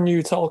jealous hearing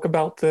you talk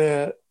about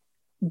the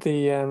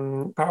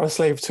Power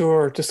Slave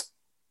tour, just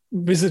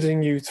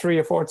visiting you 3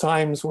 or 4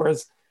 times,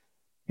 whereas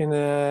in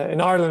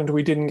Ireland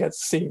we didn't get to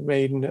see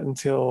Maiden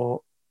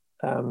until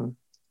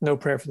No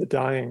Prayer for the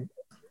Dying.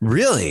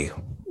 Really?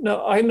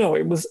 No, I know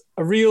it was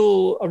a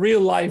real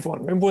live one.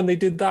 Remember when they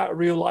did that, a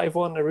real live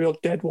one, a real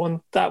dead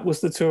one? That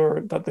was the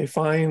tour that they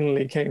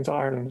finally came to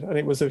Ireland, and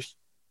it was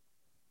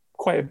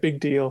quite a big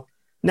deal.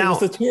 Now,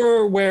 it was the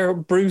tour where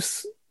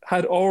Bruce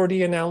had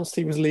already announced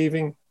he was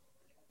leaving.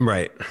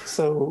 Right.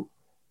 So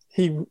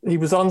he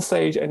was on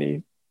stage and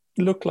he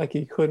looked like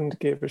he couldn't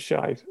give a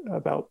shite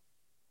about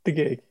the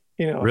gig.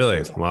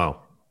 Really?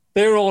 Wow.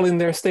 They're all in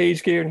their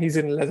stage gear and he's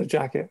in a leather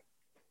jacket.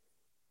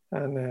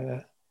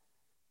 And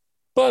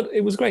but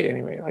it was great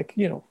anyway.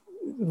 It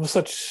was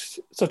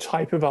such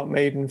hype about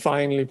Maiden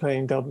finally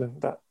playing Dublin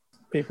that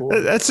people.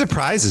 That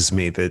surprises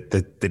me that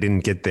they didn't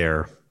get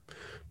there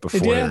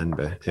before then.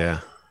 But yeah,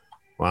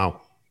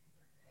 wow.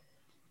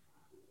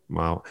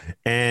 Wow.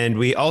 And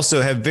we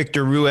also have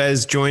Victor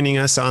Ruiz joining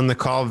us on the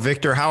call.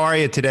 Victor, how are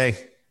you today?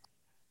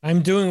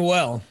 I'm doing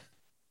well.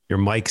 Your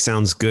mic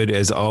sounds good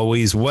as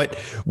always. What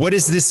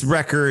does this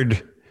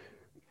record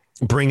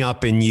bring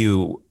up in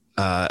you?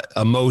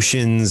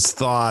 Emotions,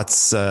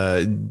 thoughts?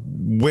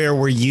 Where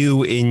were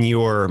you in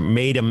your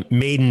Maiden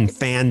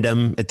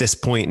fandom at this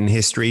point in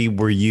history?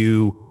 Were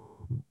you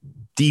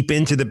deep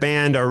into the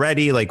band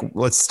already? Like,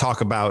 let's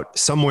talk about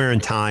Somewhere in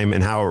Time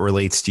and how it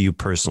relates to you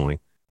personally.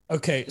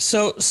 Okay,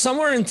 so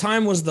Somewhere in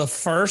Time was the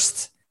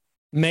first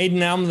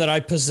Maiden album that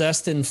I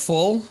possessed in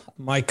full.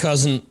 My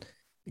cousin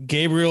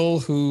Gabriel,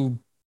 who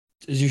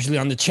is usually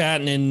on the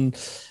chat and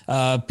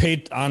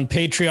on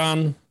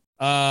Patreon,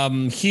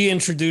 he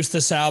introduced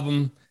this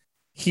album.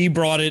 He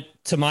brought it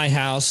to my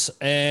house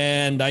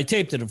and I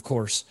taped it, of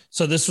course.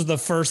 So this was the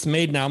first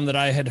Maiden album that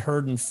I had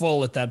heard in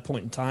full at that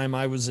point in time.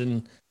 I was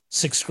in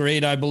 6th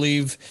grade, I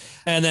believe.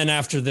 And then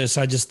after this,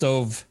 I just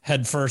dove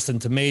headfirst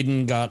into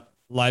Maiden, got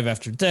Live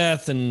After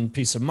Death and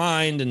Peace of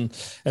Mind and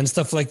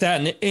stuff like that.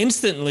 And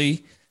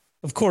instantly,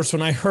 of course,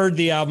 when I heard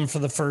the album for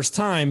the first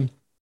time,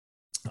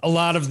 a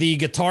lot of the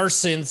guitar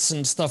synths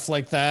and stuff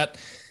like that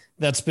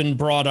that's been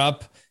brought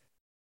up,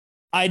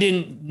 I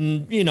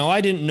didn't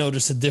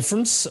notice a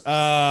difference.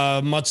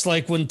 Much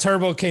like when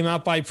Turbo came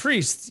out by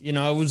Priest,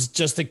 I was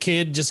just a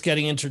kid just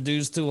getting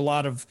introduced to a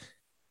lot of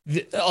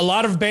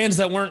bands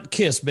that weren't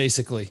Kiss,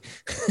 basically.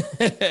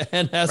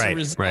 And as a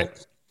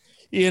result,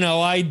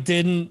 I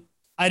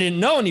didn't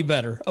know any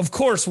better. Of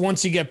course,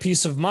 once you get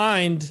Peace of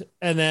Mind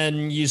and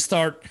then you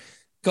start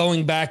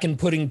going back and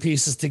putting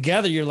pieces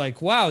together, you're like,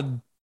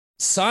 wow,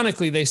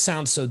 sonically they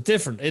sound so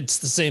different. It's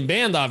the same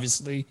band,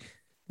 obviously,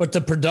 but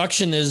the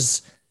production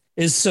is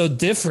so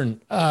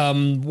different.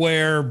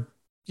 Where,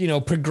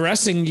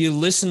 progressing, you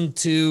listen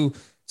to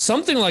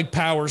something like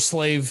Power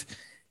Slave.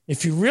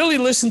 If you really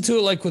listen to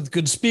it, like with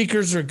good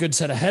speakers or a good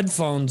set of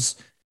headphones,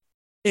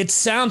 it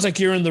sounds like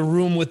you're in the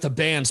room with the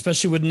band,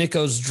 especially with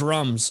Nico's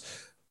drums.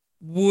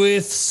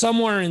 With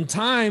Somewhere in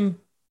Time,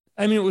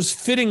 I mean, it was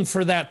fitting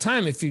for that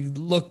time if you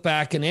look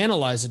back and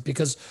analyze it,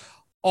 because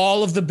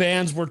all of the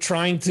bands were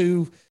trying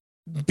to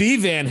be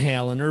Van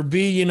Halen or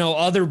be,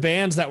 other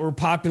bands that were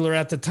popular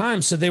at the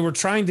time. So they were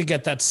trying to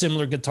get that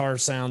similar guitar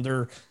sound.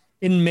 Or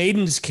in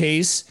Maiden's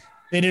case,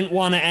 they didn't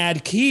want to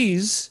add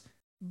keys,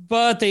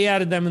 but they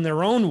added them in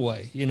their own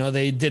way.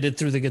 They did it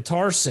through the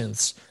guitar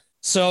synths.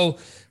 So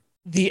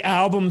the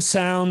album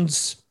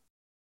sounds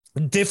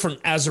different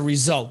as a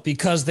result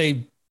because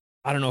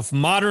I don't know if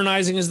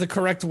modernizing is the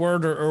correct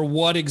word or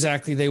what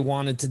exactly they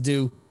wanted to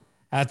do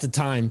at the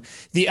time.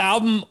 The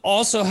album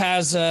also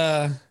has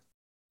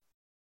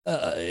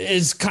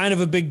is kind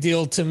of a big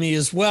deal to me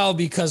as well,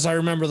 because I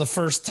remember the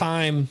first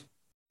time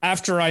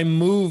after I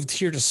moved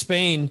here to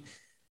Spain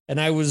and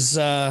I was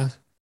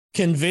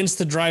convinced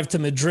to drive to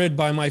Madrid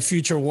by my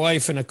future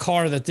wife in a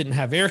car that didn't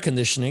have air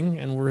conditioning,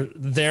 and we're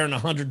there in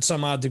 100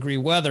 some odd degree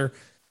weather.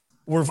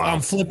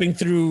 I'm flipping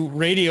through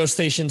radio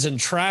stations in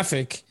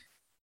traffic,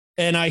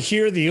 and I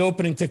hear the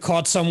opening to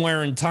Caught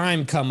Somewhere in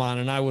Time come on.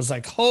 And I was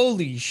like,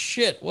 holy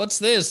shit, what's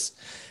this?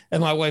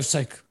 And my wife's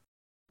like,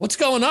 what's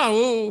going on?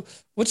 Whoa,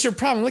 what's your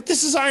problem? I'm like,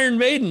 this is Iron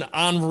Maiden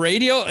on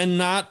radio. And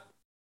not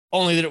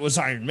only that it was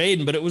Iron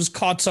Maiden, but it was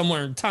Caught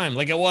Somewhere in Time.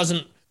 Like, it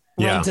wasn't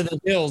Run to the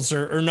Hills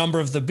or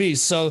Number of the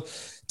Beast. So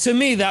to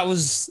me, that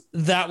was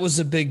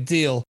a big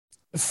deal.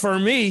 For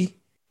me,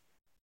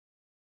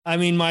 I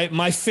mean,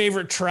 my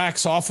favorite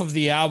tracks off of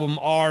the album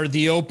are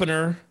the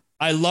opener.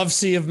 I love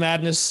Sea of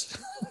Madness.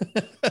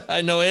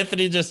 I know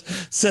Anthony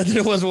just said that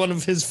it was one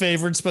of his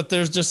favorites, but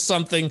there's just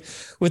something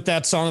with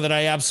that song that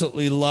I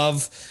absolutely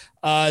love.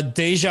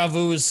 Deja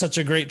Vu is such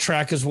a great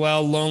track as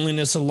well.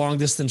 Loneliness, a long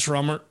distance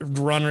runner,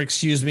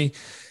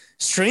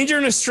 Stranger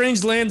in a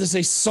Strange Land is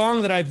a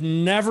song that I've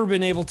never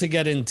been able to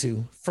get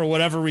into for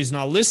whatever reason.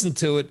 I'll listen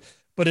to it,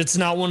 but it's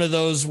not one of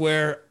those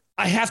where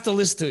I have to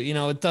listen to it.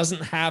 It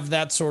doesn't have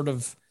that sort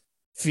of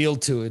feel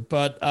to it,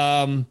 but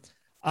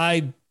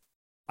I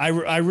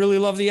really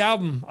love the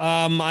album.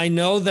 I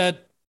know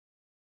that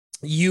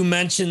you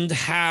mentioned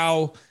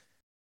how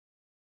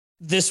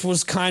this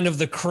was kind of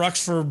the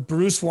crux for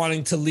Bruce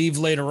wanting to leave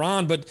later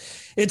on, but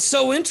it's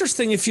so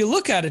interesting if you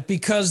look at it,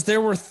 because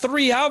there were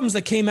 3 albums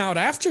that came out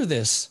after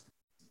this.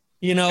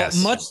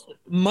 Yes.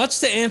 Much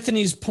to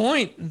Anthony's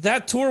point,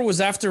 that tour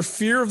was after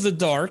Fear of the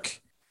Dark,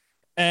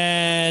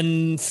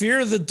 and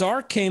Fear of the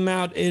Dark came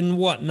out in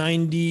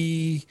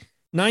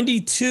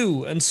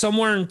 92, and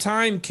Somewhere in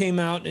Time came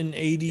out in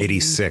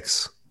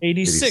 86.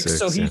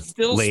 So he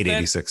still late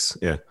 86.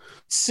 Yeah.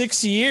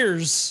 6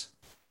 years.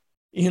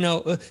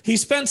 He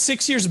spent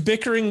 6 years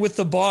bickering with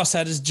the boss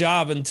at his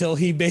job until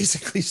he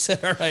basically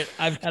said, all right,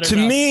 I've had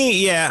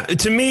enough.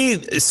 To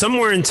me,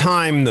 Somewhere in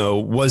Time, though,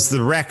 was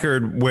the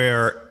record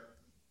where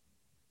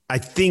I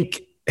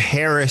think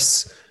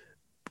Harris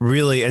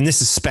really, and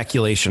this is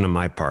speculation on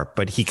my part,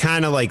 but he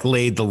kind of like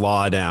laid the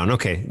law down.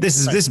 Okay,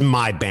 this is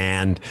my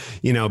band.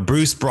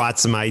 Bruce brought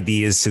some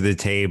ideas to the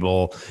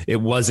table.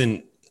 It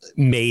wasn't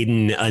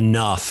Maiden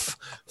enough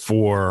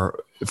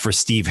for for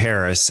Steve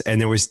Harris. And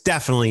there was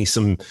definitely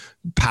some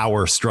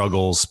power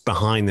struggles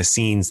behind the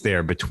scenes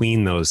there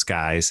between those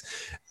guys.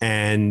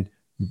 And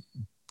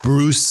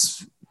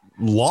Bruce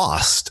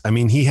lost. I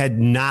mean, he had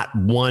not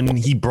one,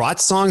 he brought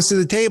songs to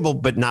the table,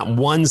 but not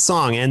one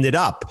song ended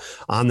up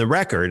on the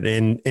record.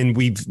 And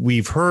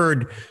we've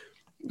heard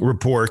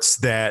reports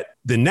that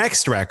the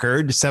next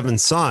record,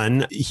 Seventh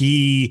Son,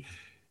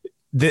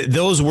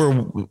 those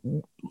were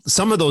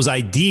some of those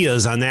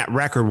ideas on that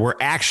record were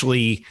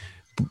actually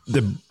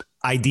the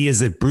ideas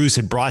that Bruce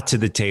had brought to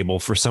the table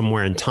for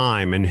Somewhere in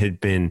Time and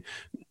had been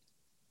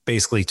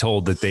basically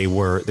told that they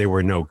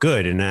were no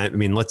good. And I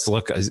mean, let's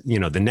look,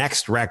 the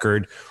next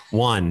record,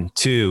 1,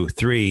 2,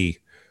 3,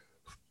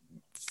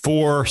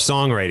 4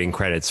 songwriting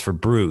credits for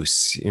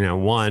Bruce,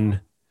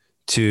 1,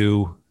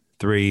 2,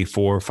 3,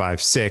 4,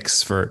 5,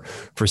 6 for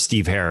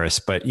Steve Harris.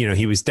 But,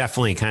 he was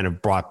definitely kind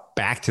of brought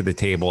back to the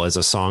table as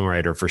a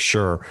songwriter for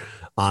sure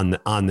on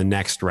the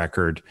next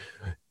record.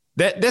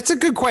 That's a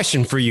good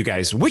question for you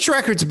guys. Which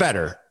record's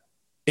better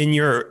in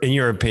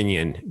your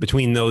opinion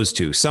between those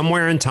two,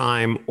 Somewhere in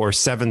Time or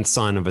Seventh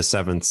Son of a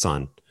Seventh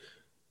Son?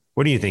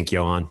 What do you think,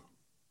 Johan?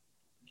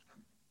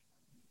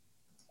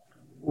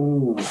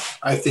 Ooh,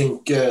 I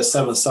think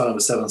Seventh Son of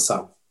a Seventh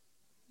Son.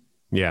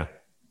 Yeah.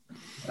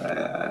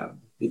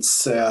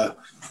 It's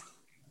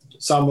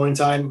Somewhere in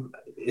Time.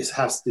 It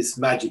has this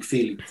magic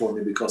feeling for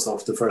me because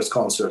of the first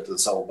concert and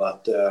so.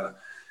 But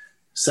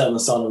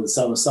Seventh Son of the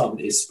Seventh Son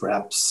is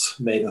perhaps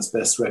Maiden's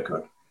best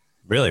record.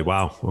 Really?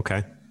 Wow.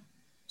 Okay.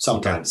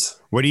 Sometimes.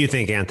 Okay. What do you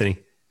think, Anthony?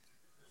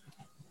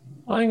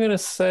 I'm gonna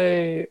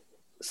say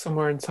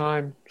Somewhere in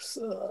Time.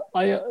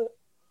 I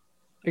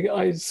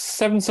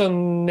Seventh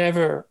Son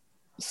never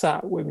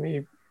sat with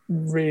me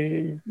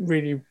really,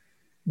 really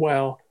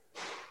well.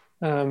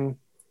 I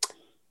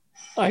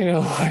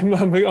know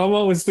I'm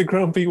always the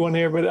grumpy one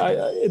here, but I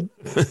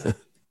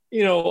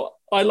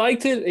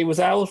liked it. It was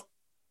out,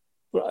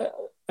 but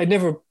I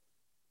never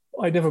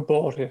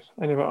bought it.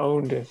 I never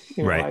owned it.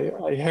 Right.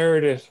 I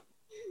heard it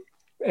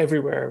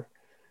everywhere.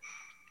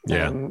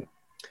 Yeah.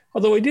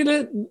 Although I did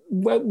it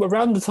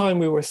around the time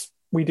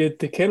we did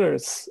the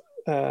Killers.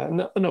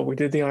 We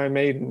did the Iron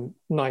Maiden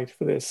night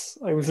for this.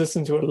 I was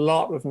listening to a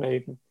lot of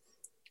Maiden,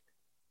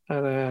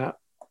 and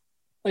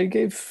I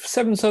gave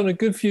Seventh Son a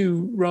good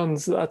few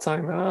runs at that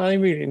time, and I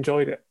really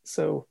enjoyed it.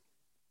 So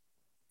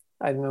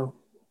I don't know,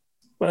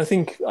 but I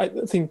think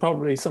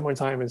probably Somewhere in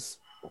Time is.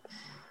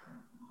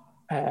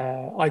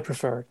 I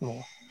prefer it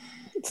more.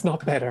 It's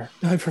not better.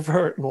 I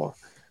prefer it more.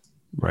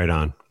 Right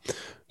on,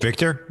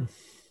 Victor.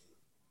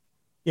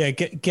 Yeah,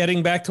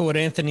 getting back to what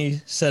Anthony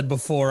said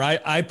before,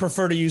 I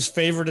prefer to use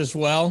favorite as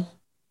well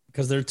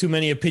because there are too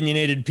many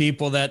opinionated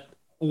people that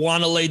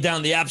want to lay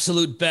down the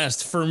absolute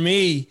best. For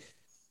me,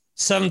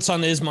 Seventh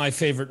Son is my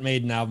favorite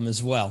Maiden album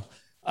as well.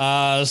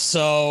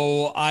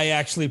 So I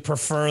actually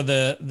prefer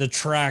the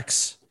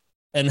tracks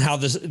and how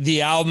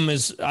the album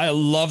is. I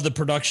love the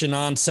production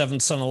on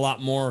Seventh Son a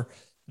lot more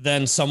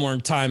than Somewhere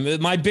in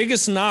Time. My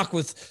biggest knock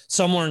with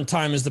Somewhere in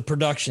Time is the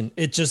production.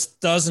 It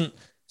just doesn't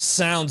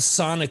sound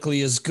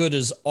sonically as good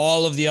as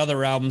all of the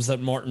other albums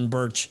that Martin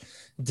Birch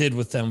did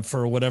with them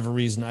for whatever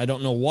reason. I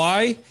don't know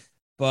why,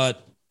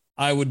 but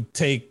I would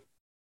take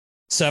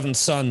Seventh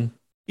Son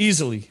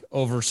easily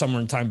over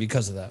Somewhere in Time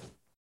because of that.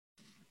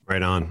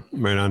 Right on.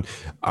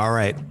 All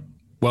right.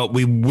 Well,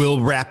 we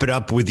will wrap it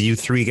up with you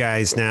three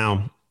guys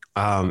now.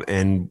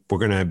 And we're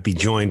going to be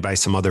joined by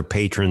some other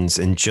patrons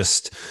in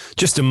just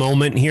a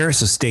moment here.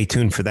 So stay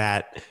tuned for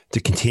that to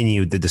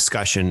continue the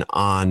discussion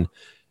on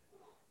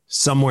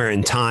Somewhere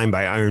in Time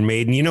by Iron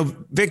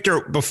Maiden.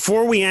 Victor,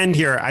 before we end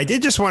here, I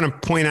did just want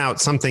to point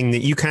out something that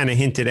you kind of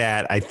hinted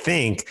at, I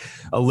think,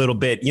 a little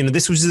bit.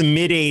 This was the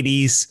mid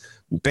 80s,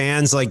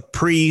 bands like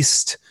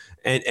Priest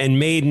and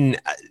Maiden,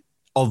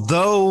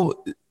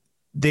 although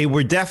they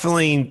were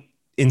definitely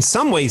in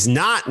some ways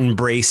not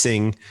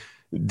embracing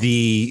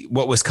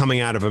what was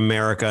coming out of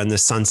America and the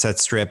Sunset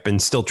Strip and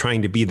still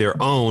trying to be their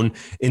own.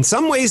 In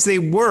some ways they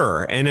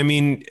were. And I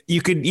mean, you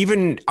could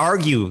even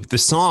argue the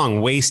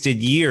song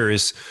Wasted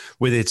Years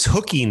with its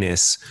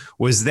hookiness,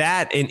 was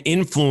that an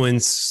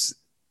influence,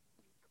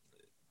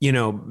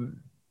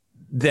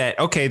 that,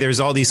 okay,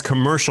 there's all these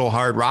commercial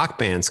hard rock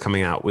bands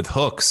coming out with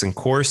hooks and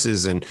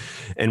choruses. And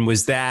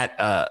was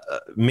that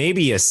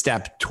maybe a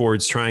step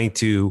towards trying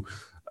to,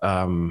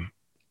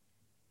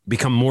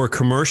 become more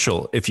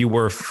commercial, if you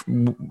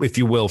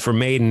will, for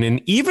Maiden?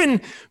 And even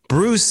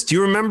Bruce, do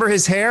you remember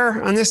his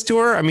hair on this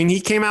tour? I mean,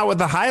 he came out with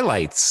the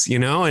highlights,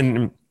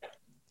 and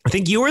I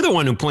think you were the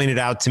one who pointed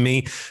out to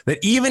me that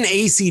even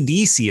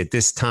AC/DC at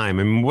this time,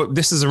 and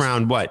this is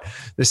around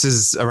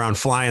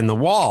Fly on the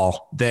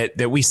Wall,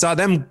 that we saw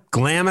them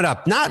glam it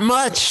up, not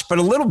much, but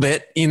a little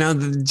bit,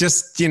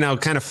 just,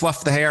 kind of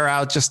fluff the hair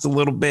out just a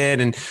little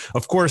bit. And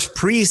of course,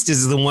 Priest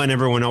is the one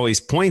everyone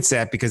always points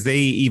at because they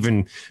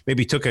even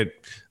maybe took a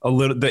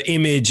little, the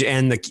image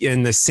and the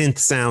synth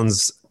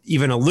sounds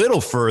even a little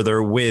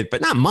further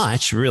but not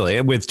much really,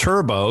 with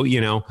Turbo,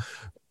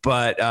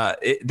 But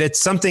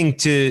that's something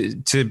to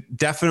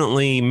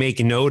definitely make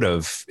note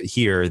of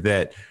here,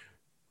 that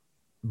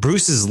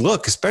Bruce's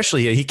look,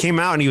 especially. He came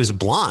out and he was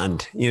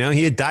blonde. You know,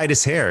 he had dyed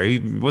his hair. He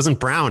wasn't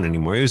brown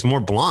anymore. He was more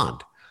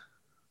blonde.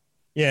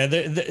 Yeah,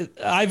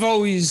 I've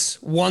always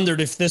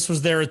wondered if this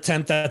was their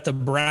attempt at the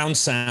Brown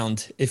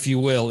sound, if you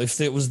will,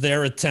 if it was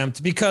their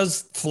attempt,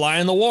 because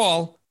Fly on the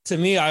Wall, to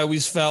me, I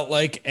always felt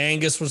like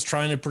Angus was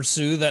trying to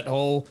pursue that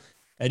whole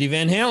Eddie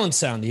Van Halen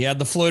sound. He had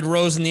the Floyd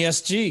Rose in the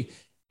SG.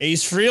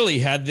 Ace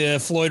Frehley had the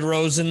Floyd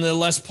Rose in the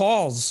Les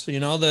Pauls, you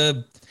know,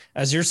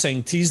 as you're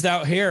saying, teased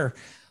out hair.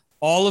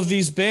 All of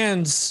these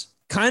bands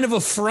kind of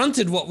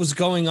affronted what was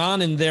going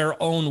on in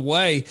their own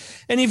way.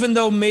 And even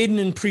though Maiden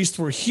and Priest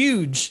were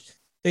huge,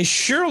 they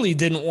surely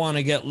didn't want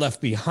to get left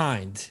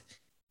behind,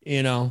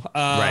 you know?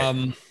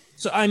 Right.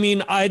 So, I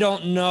mean, I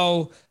don't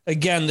know,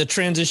 again, the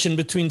transition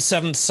between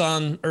Seventh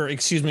Son,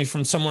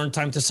 from Somewhere in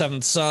Time to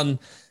Seventh Son,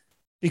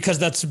 because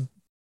that's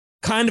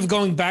kind of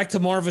going back to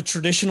more of a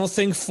traditional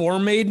thing for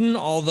Maiden,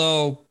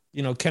 although,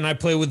 you know, Can I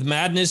Play with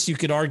Madness, you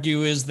could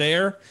argue is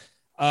there.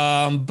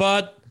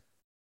 But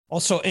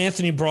also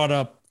Anthony brought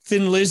up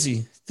Thin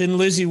Lizzy. Thin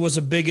Lizzy was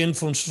a big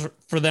influence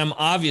for them,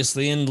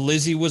 obviously, and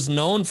Lizzy was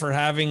known for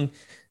having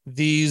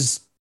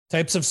these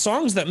types of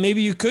songs that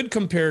maybe you could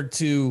compare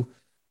to,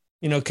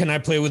 you know, Can I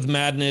Play with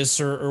Madness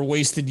or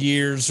Wasted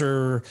Years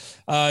or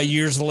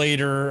Years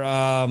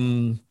Later,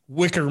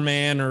 Wicker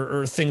Man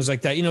or things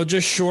like that, you know,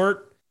 just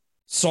short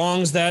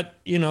songs that,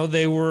 you know,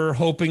 they were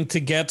hoping to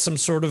get some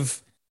sort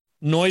of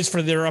noise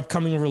for their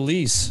upcoming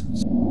release.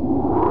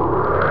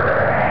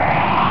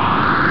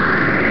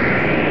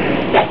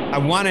 I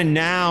want to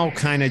now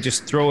kind of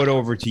just throw it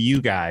over to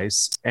you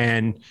guys.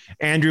 And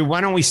Andrew, why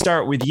don't we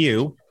start with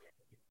you?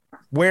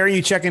 Where are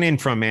you checking in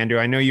from, Andrew?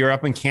 I know you're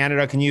up in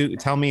Canada. Can you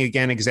tell me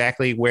again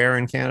exactly where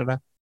in Canada?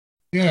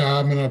 Yeah,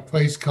 I'm in a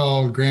place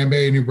called Grand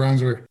Bay, New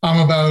Brunswick.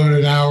 I'm about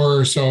an hour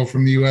or so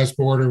from the U.S.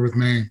 border with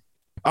Maine.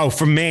 Oh,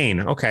 from Maine.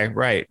 Okay,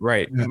 right.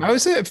 Yeah. I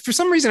was for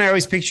some reason I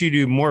always picture you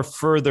to more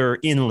further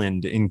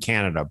inland in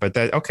Canada, but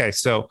that okay.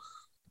 So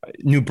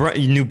New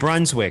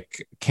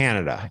Brunswick,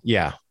 Canada.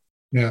 Yeah.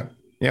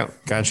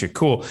 Gotcha.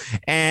 Cool.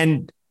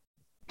 And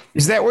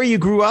is that where you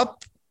grew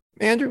up,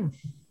 Andrew?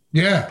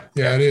 Yeah,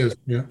 it is.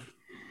 Yeah.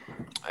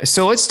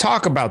 So let's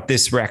talk about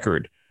this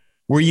record.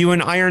 Were you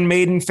an Iron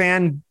Maiden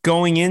fan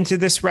going into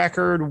this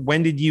record?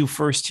 When did you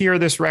first hear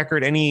this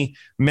record? Any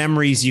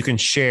memories you can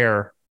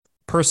share,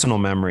 personal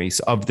memories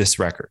of this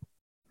record?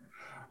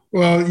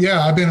 Well,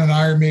 yeah, I've been an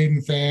Iron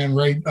Maiden fan.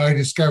 Right, I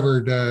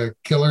discovered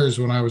Killers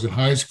when I was in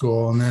high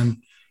school, and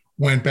then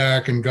went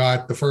back and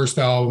got the first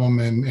album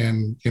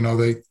and you know,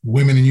 the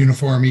Women in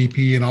Uniform EP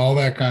and all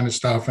that kind of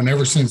stuff. And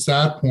ever since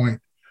that point,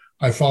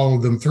 I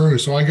followed them through.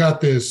 So I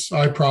got this.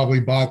 I probably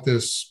bought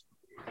this,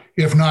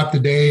 if not the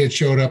day it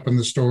showed up in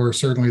the store,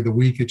 certainly the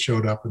week it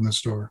showed up in the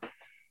store.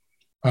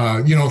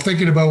 You know,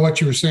 thinking about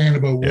what you were saying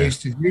about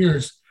Wasted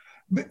Years,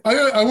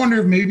 I wonder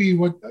if maybe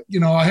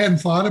I hadn't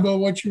thought about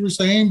what you were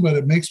saying, but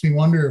it makes me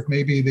wonder if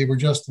maybe they were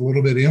just a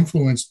little bit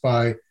influenced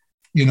by,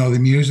 you know, the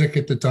music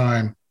at the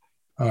time.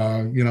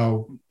 You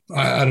know,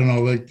 I don't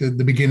know, like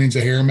the beginnings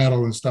of hair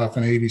metal and stuff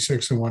in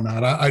 '86 and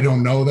whatnot. I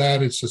don't know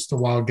that. It's just a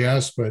wild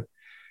guess, but,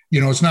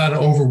 you know, it's not an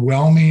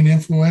overwhelming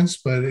influence,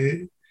 but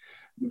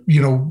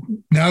you know,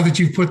 now that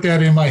you've put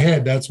that in my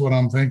head, that's what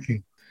I'm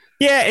thinking.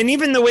 Yeah, and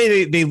even the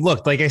way they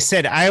looked, like I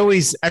said, I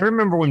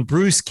remember when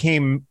Bruce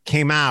came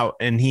out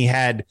and he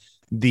had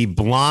the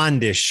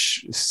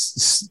blondish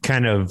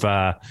kind of.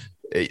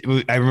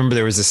 I remember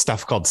there was this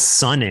stuff called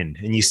Sun-In,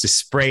 and you used to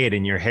spray it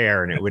in your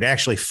hair, and it would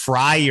actually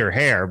fry your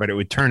hair, but it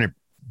would turn it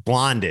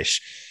blondish.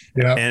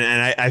 Yeah,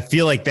 and I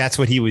feel like that's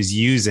what he was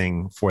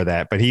using for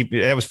that. But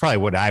that was probably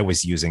what I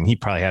was using. He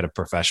probably had a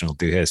professional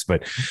do his,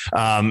 but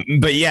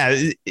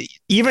yeah,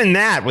 even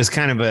that was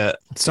kind of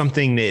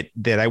something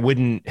that I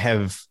wouldn't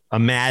have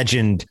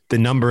imagined the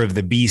Number of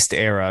the Beast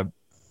era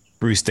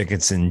Bruce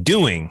Dickinson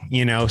doing.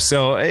 You know,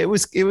 so it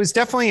was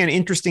definitely an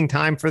interesting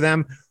time for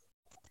them.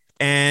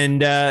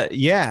 And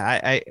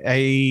yeah,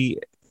 I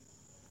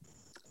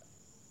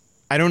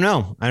don't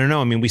know.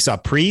 I mean, we saw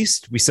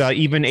Priest, we saw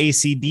even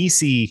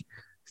AC/DC.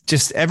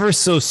 Just ever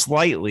so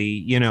slightly,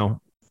 you know,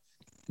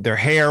 their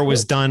hair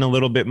was done a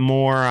little bit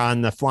more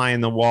on the Fly on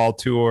the Wall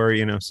tour,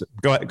 you know. So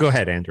go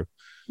ahead, Andrew.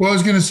 Well, I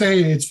was going to say,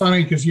 it's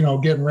funny because, you know,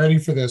 getting ready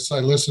for this, I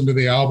listened to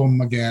the album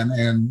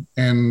again,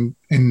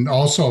 and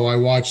also I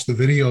watched the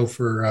video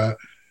for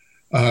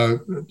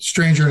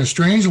Stranger in a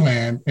Strange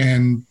Land,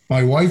 and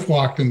my wife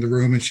walked in the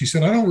room and she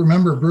said, I don't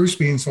remember Bruce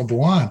being so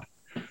blonde.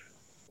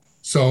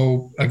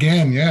 So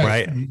again, yeah,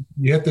 right.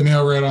 You hit the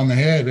nail right on the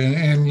head.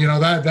 And you know,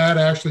 that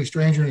actually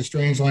Stranger in a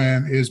Strange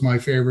Land is my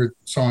favorite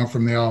song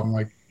from the album.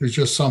 Like, there's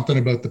just something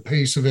about the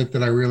pace of it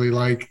that I really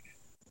like.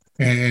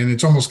 And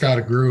it's almost got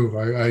a groove.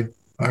 I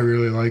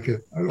really like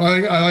it. I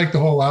like the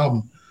whole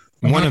album.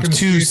 One of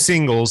two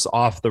singles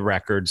off the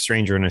record,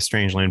 Stranger in a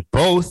Strange Land.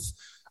 Both,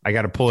 I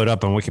got to pull it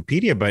up on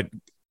Wikipedia, but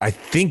I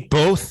think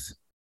both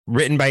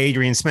written by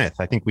Adrian Smith.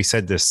 I think we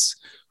said this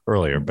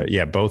earlier, but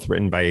yeah, both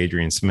written by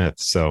Adrian Smith.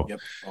 So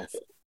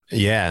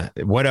yeah,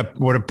 what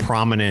a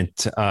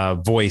prominent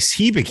voice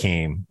he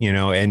became, you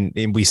know, and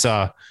we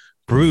saw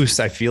Bruce,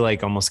 I feel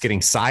like almost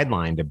getting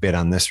sidelined a bit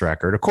on this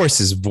record. Of course,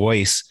 his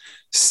voice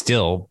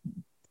still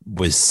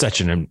was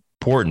such an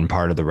important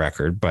part of the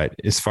record, but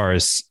as far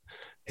as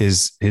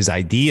his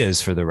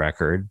ideas for the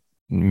record,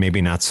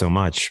 maybe not so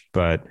much.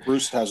 But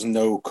Bruce has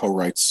no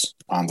co-writes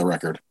on the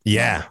record.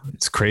 Yeah,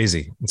 it's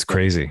crazy. It's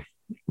crazy.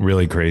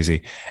 Really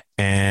crazy.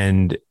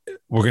 And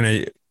we're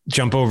going to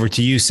jump over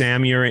to you,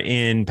 Sam. You're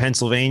in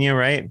Pennsylvania,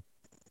 right?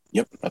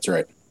 Yep, that's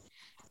right.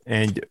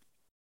 And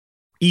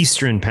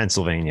Eastern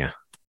Pennsylvania.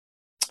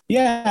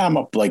 Yeah, I'm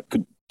up like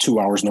 2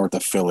 hours north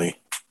of Philly.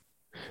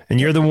 And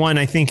you're the one,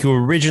 I think, who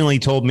originally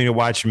told me to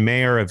watch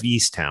Mayor of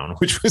Easttown,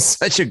 which was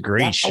such a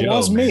great show. That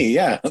was me,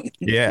 yeah.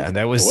 Yeah,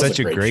 that was such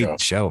a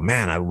great show.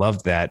 Man, I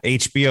loved that.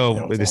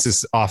 HBO, this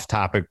is off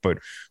topic, but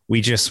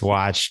we just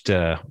watched,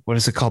 what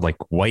is it called? Like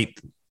White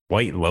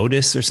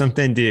Lotus or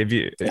something?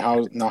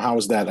 How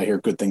was that? I hear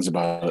good things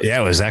about it. Yeah,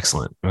 it was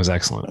excellent. It was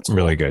excellent. That's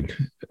really good.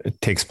 It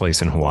takes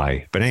place in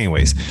Hawaii. But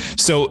anyways,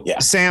 so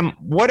Sam,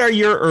 what are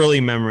your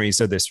early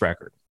memories of this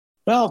record?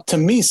 Well, to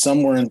me,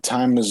 Somewhere in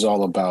Time is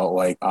all about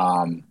like,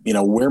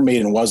 where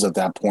Maiden was at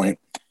that point,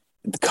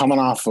 coming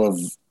off of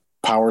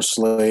Power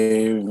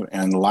Slave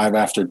and Live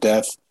After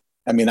Death.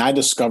 I mean, I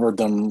discovered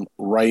them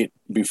right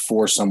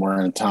before Somewhere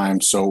in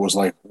Time. So it was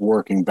like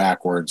working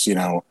backwards,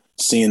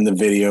 seeing the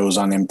videos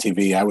on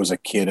MTV. I was a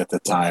kid at the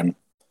time.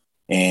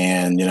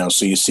 And,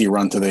 so you see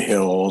Run to the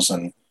Hills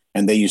and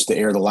they used to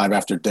air the Live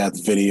After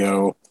Death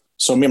video.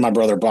 So me and my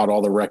brother bought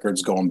all the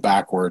records going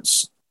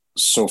backwards.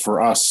 So for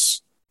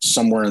us,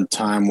 Somewhere in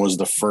Time was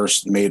the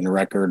first Maiden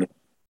record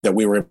that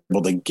we were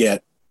able to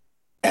get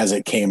as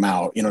it came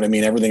out. You know what I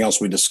mean? Everything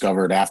else we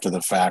discovered after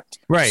the fact.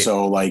 Right.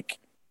 So like,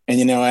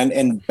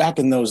 and back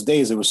in those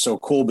days, it was so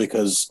cool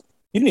because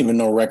you didn't even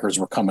know records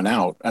were coming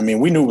out. I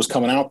mean, we knew it was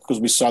coming out because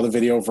we saw the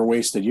video for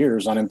Wasted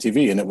Years on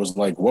MTV and it was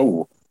like,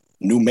 whoa,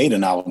 new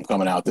Maiden album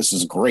coming out. This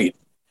is great.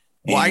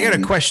 Well, I got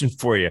a question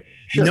for you.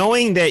 Sure.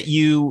 Knowing that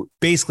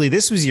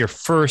this was your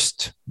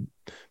first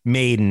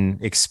Maiden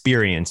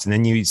experience, and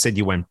then you said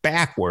you went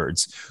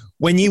backwards.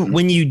 When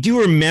you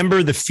do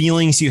remember the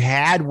feelings you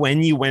had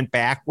when you went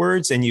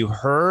backwards and you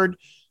heard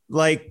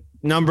like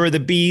Number of the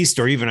Beast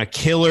or even a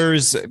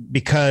Killers,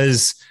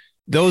 because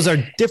those are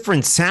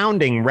different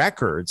sounding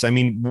records. I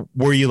mean,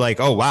 were you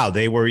like, oh wow,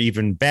 they were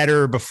even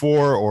better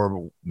before,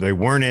 or they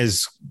weren't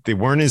as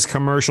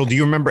commercial? Do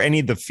you remember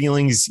any of the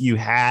feelings you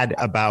had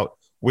about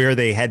where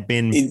they had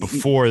been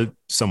before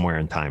Somewhere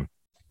in Time?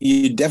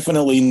 You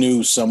definitely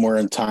knew Somewhere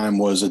in Time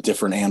was a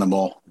different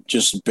animal,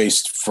 just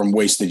based from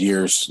Wasted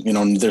Years.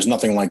 There's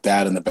nothing like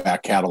that in the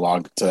back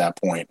catalog to that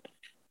point.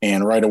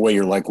 And right away,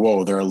 you're like,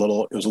 whoa,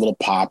 it was a little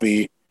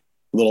poppy, a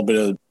little bit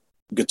of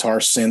guitar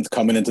synth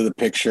coming into the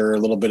picture, a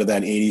little bit of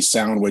that 80s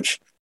sound,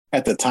 which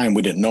at the time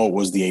we didn't know it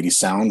was the 80s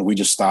sound. We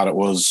just thought it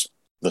was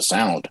the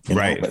sound.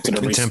 Right. That's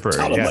what Contemporary.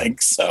 Sounded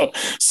like. So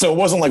it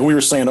wasn't like we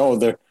were saying, oh,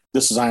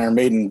 this is Iron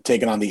Maiden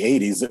taking on the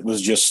 80s. It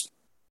was just,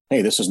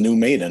 hey, this is new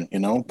Maiden,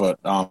 but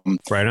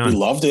right on. We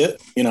loved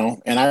it,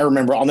 and I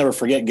remember, I'll never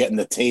forget getting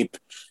the tape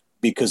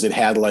because it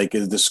had like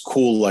this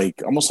cool,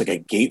 like almost like a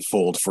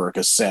gatefold for a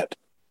cassette.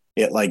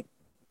 It like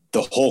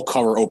the whole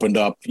cover opened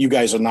up. You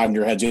guys are nodding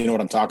your heads. You know what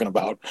I'm talking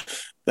about.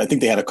 I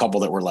think they had a couple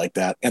that were like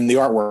that. And the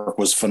artwork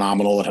was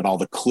phenomenal. It had all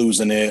the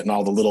clues in it and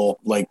all the little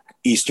like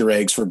Easter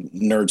eggs for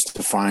nerds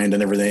to find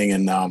and everything.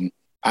 And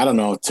I don't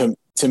know,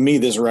 to me,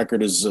 this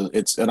record is,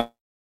 it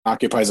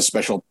occupies a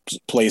special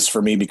place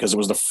for me because it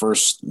was the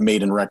first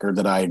Maiden record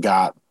that I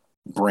got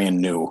brand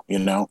new,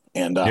 and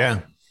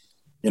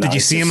did you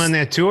see him on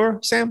that tour,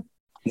 Sam?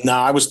 No,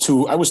 I was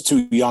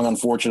too young,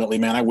 unfortunately,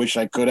 man. I wish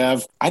I could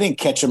have. I didn't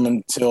catch him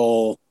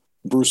until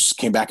Bruce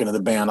came back into the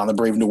band on the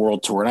Brave New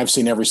World tour, and I've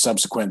seen every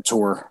subsequent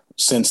tour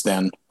since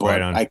then,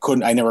 but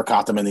I never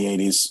caught them in the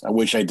 80s. I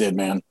wish I did,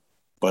 man.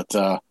 But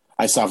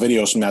I saw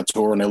videos from that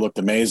tour and they looked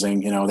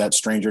amazing. That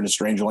Stranger in a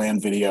Strange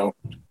Land video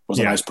was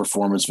a nice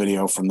performance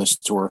video from this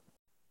tour.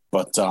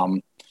 But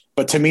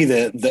to me,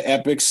 the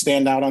epics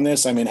stand out on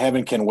this. I mean,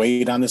 Heaven Can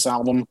Wait on this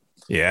album.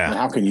 Yeah. I mean,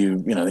 how can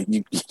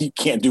you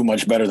can't do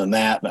much better than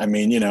that. I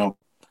mean,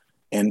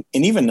 and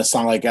even a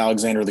song like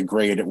Alexander the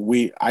Great,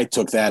 I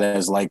took that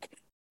as like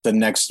the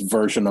next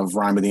version of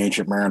Rime of the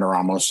Ancient Mariner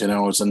almost.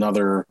 It's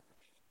another,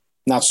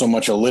 not so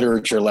much a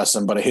literature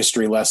lesson, but a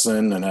history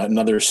lesson and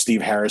another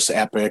Steve Harris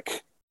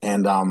epic.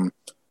 And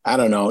I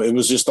don't know, it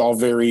was just all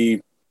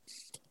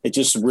it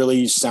just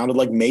really sounded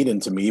like Maiden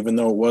to me, even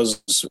though it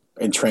was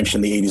entrenched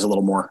in the 80s a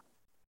little more.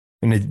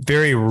 And a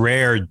very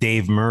rare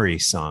Dave Murray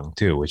song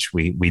too, which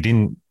we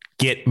didn't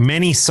get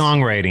many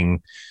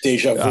songwriting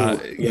Deja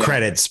Vu,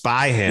 credits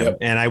by him. Yep.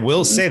 And I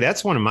will say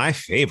that's one of my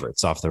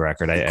favorites off the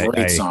record.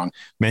 I song.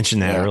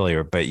 Mentioned that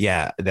earlier, but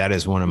yeah, that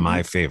is one of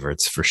my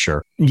favorites for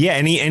sure. Yeah.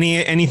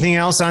 Anything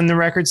else on the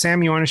record,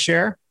 Sam, you want to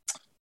share?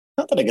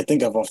 Not that I could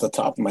think of off the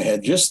top of my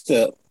head. Just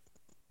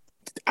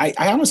I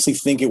honestly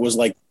think it was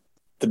like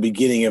the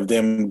beginning of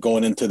them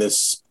going into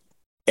this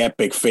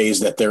epic phase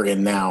that they're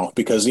in now,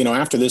 because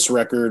after this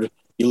record,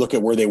 you look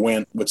at where they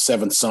went with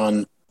Seventh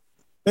Son,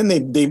 then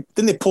they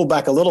pulled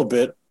back a little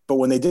bit, but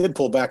when they did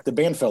pull back, the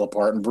band fell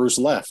apart and Bruce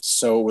left.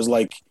 So it was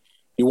like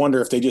you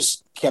wonder if they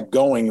just kept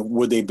going,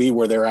 would they be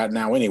where they're at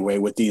now anyway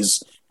with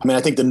these? I mean,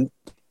 I think the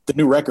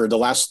new record, the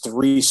last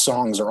 3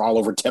 songs are all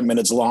over 10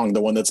 minutes long,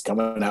 the one that's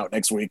coming out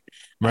next week.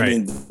 Right. I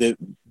mean, the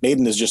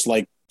Maiden is just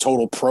like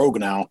total prog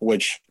now,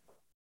 which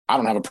I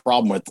don't have a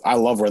problem with. I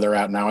love where they're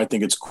at now. I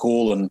think it's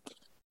cool, and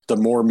the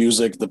more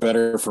music, the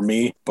better for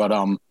me. But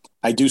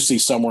I do see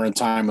Somewhere in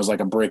Time as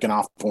like a breaking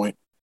off point.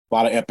 A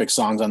lot of epic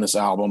songs on this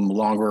album,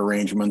 longer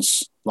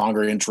arrangements,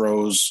 longer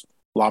intros,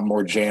 a lot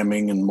more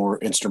jamming and more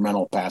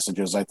instrumental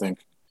passages, I think.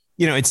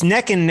 You know, it's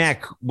neck and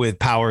neck with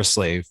Power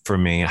Slave for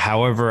me.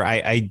 However,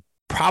 I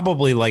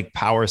probably like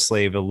Power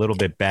Slave a little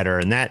bit better.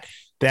 And that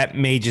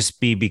may just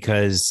be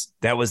because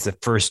that was the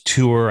first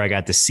tour I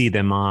got to see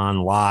them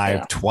on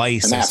live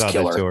twice. I saw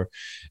that tour.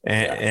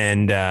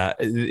 And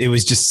it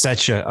was just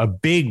such a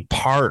big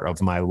part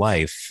of my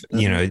life,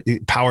 you know,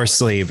 Power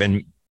Slave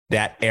and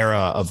that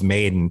era of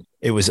Maiden.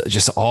 It was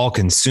just all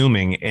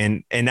consuming.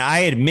 And I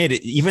admit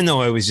it, even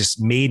though I was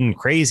just Maiden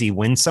crazy,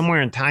 when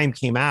Somewhere in Time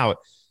came out,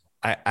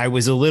 I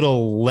was a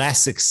little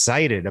less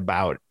excited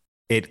about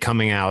it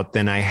coming out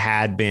than I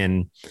had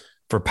been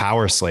for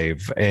Power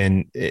Slave.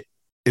 And it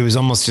was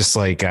almost just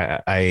like,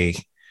 I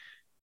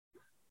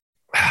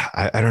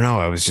don't know.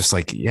 I was just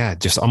like,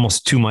 just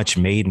almost too much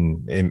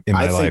Maiden in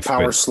my life. I think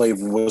Power Slave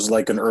was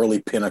like an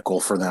early pinnacle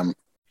for them.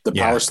 The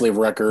Power Slave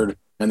record,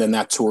 and then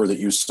that tour that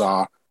you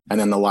saw, and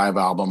then the live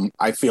album.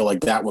 I feel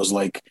like that was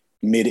like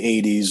mid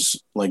 80s,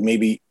 like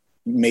maybe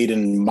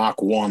Maiden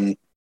Mach 1,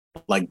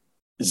 like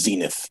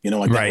zenith, you know,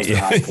 like that was the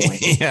high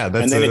point.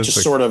 And then it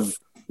just sort of,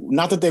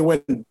 not that they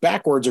went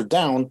backwards or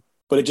down,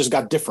 but it just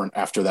got different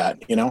after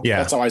that, you know?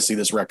 That's how I see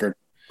this record.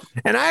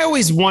 And I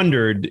always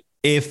wondered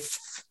if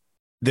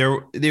there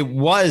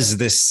was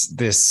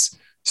this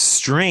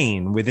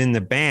strain within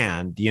the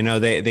band. You know,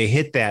 they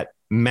hit that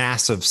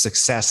massive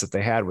success that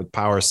they had with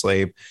Power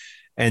Slave,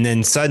 and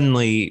then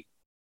suddenly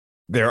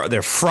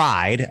they're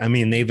fried. I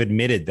mean, they've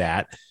admitted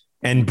that.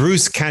 And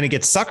Bruce kind of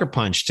gets sucker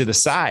punched to the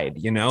side,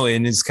 you know,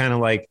 and it's kind of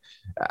like,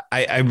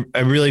 I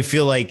really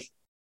feel like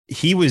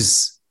he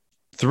was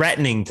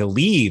threatening to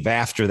leave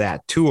after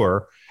that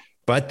tour,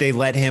 but they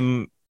let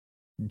him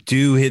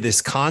do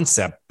this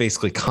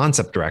basically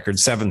concept record.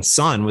 Seventh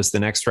Son was the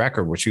next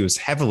record, which he was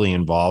heavily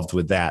involved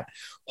with that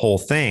whole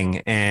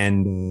thing.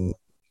 And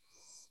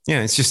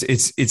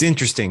it's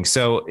interesting.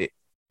 So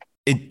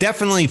it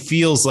definitely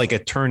feels like a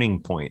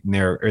turning point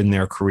in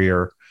their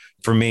career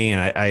for me.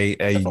 And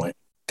I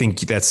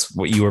think that's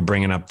what you were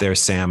bringing up there,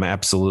 Sam.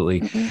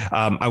 Absolutely.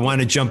 I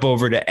want to jump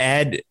over to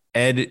Ed.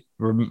 Ed,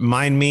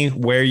 remind me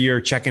where you're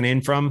checking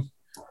in from.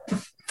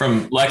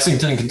 From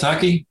Lexington,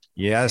 Kentucky.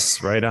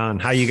 Yes, right on.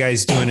 How you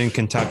guys doing in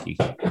Kentucky?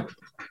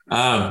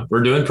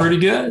 We're doing pretty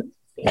good.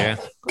 Yeah.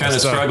 Kind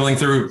of struggling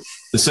through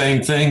the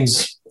same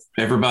things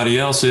everybody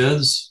else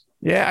is.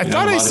 Yeah, I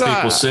thought I saw a lot of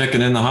people sick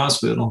and in the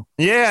hospital.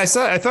 Yeah,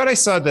 I thought I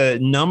saw the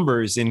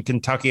numbers in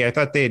Kentucky. I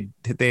thought they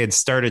had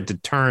started to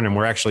turn and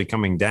were actually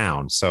coming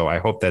down. So I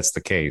hope that's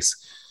the case.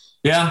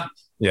 Yeah.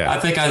 I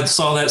think I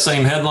saw that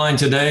same headline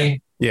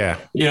today. Yeah.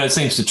 You know, it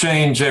seems to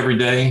change every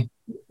day,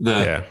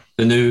 the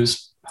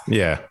news.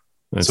 Yeah.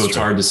 So it's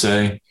hard to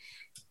say.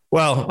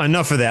 Well,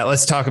 enough of that.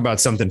 Let's talk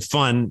about something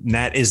fun. And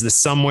that is the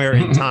Somewhere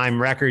in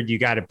Time record. You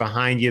got it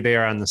behind you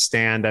there on the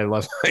stand. I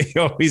love how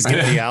you always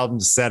get the album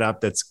set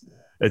up.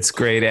 That's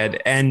great,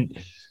 Ed. And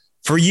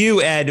for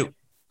you, Ed,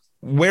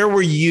 where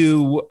were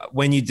you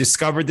when you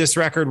discovered this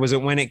record? Was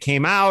it when it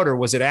came out, or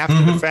was it after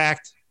the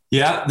fact?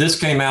 Yeah, this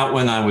came out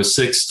when I was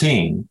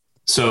 16.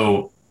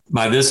 So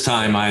by this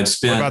time I had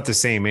spent... We're about the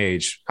same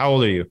age. How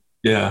old are you?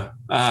 Yeah.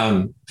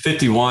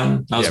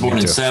 51. I was born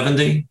in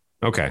 70.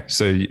 Okay.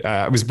 So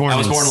I was born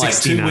like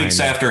 2 weeks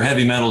after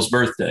Heavy Metal's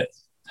birthday.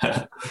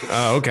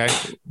 Oh, okay.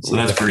 So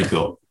that's pretty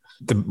cool.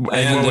 And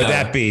what would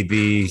that be?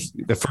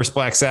 The first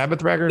Black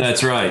Sabbath record?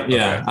 That's right.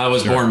 Yeah. Okay. I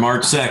was born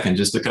March 2nd,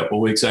 just a couple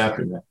of weeks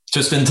after that.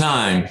 Just in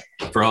time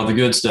for all the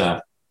good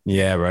stuff.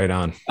 Yeah, right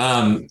on.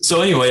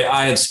 So anyway,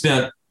 I had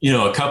spent,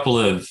 a couple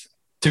of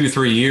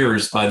 2-3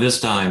 years by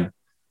this time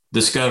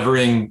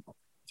discovering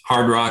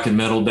hard rock and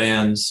metal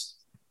bands,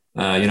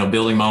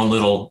 building my own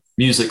little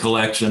music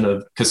collection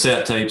of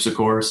cassette tapes, of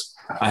course.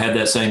 I had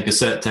that same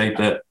cassette tape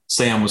that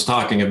Sam was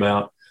talking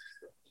about.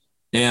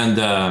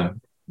 And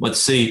let's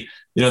see,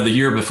 the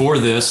year before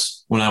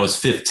this, when I was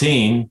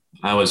 15,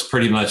 I was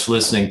pretty much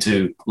listening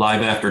to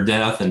Live After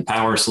Death and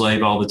Power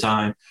Slave all the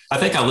time. I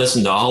think I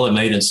listened to all of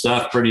Maiden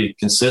stuff pretty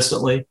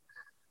consistently.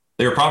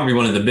 They were probably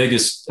one of the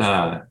biggest,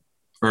 or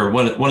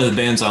one of the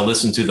bands I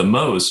listened to the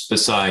most,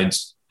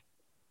 besides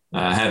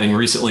having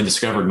recently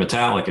discovered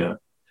Metallica.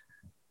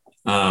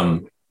 I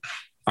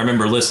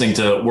remember listening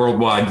to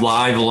Worldwide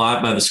Live a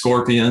lot by the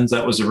Scorpions.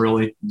 That was a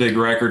really big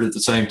record at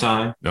the same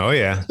time. Oh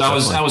yeah. So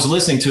I was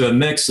listening to a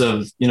mix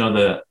of,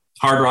 the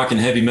hard rock and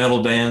heavy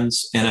metal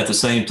bands, and at the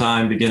same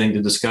time beginning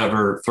to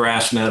discover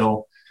thrash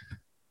metal,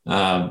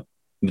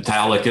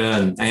 Metallica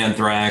and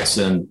Anthrax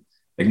and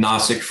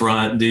Agnostic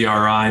Front, DRI,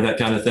 that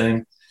kind of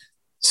thing.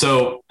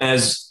 So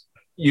as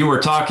you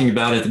were talking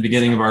about at the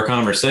beginning of our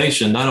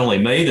conversation, not only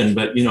Maiden,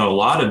 but, a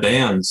lot of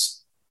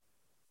bands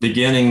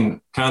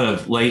beginning kind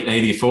of late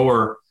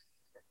 84,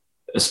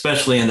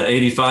 especially in the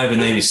 85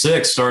 and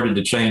 86, started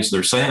to change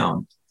their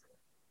sound.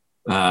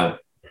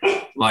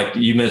 Like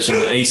you mentioned,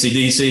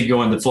 AC/DC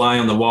going to Fly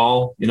on the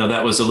Wall,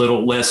 that was a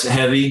little less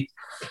heavy,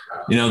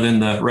 than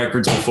the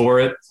records before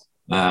it.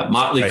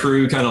 Motley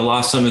Crue kind of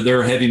lost some of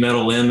their heavy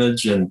metal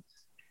image and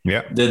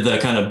did the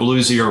kind of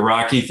bluesy or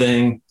rocky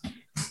thing,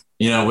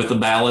 with the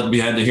ballad we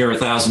had to hear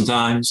 1,000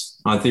 times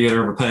on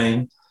Theater of a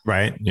Pain.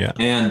 Right. Yeah.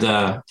 And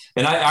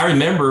I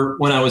remember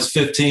when I was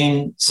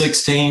 15,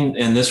 16,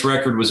 and this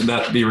record was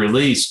about to be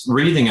released,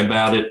 reading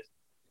about it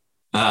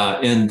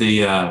in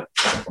the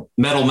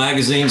metal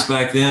magazines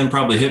back then,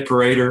 probably Hit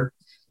Parader,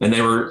 and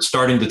they were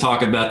starting to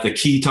talk about the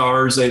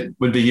keytars they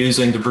would be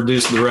using to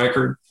produce the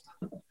record.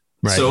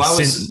 Right. So I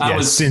was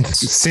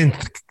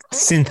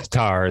synth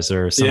tars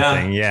or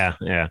something.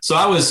 Yeah. So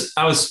I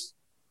was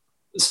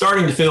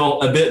starting to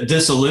feel a bit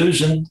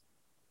disillusioned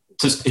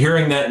just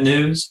hearing that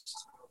news.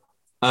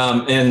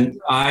 And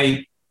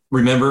I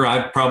remember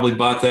I probably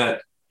bought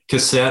that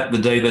cassette the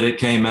day that it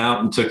came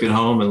out and took it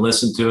home and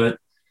listened to it.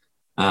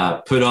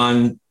 Put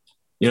on,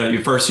 you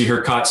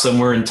hear Caught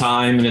Somewhere in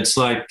Time, and it's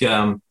like,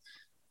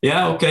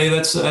 okay,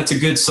 that's a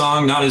good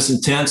song. Not as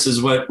intense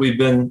as what we've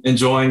been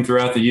enjoying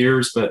throughout the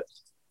years, but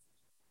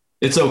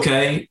it's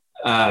okay.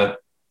 Of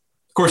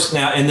course,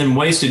 now, and then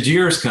Wasted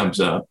Years comes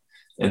up,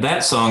 and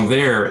that song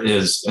there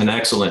is an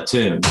excellent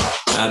tune.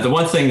 The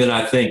one thing that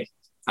I think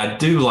I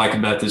do like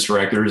about this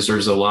record is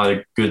there's a lot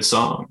of good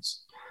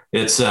songs.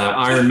 It's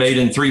Iron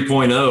Maiden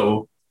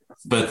 3.0,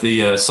 but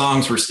the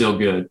songs were still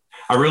good.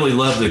 I really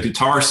love the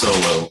guitar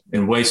solo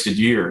in Wasted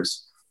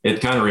Years. It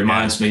kind of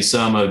reminds me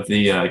some of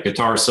the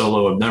guitar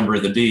solo of Number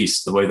of the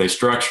Beast, the way they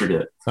structured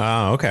it.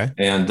 Oh, okay.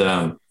 And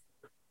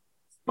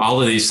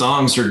all of these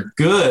songs are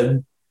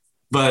good,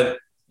 but,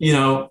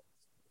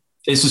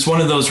 it's just one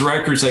of those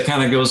records that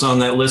kind of goes on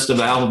that list of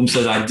albums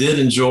that I did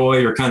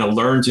enjoy or kind of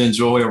learned to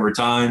enjoy over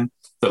time,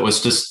 but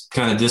was just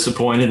kind of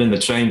disappointed in the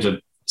change of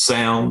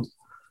sound.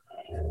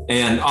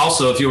 And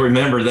also, if you'll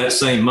remember, that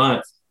same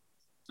month,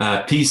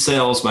 Peace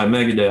Sells by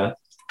Megadeth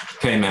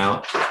came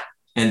out.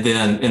 And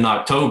then in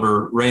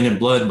October, Rain and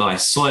Blood by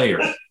Slayer.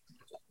 Wow.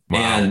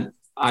 And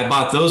I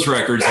bought those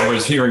records and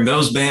was hearing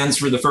those bands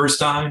for the first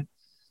time.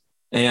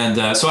 And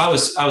so I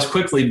was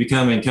quickly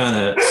becoming kind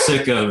of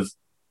sick of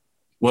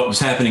what was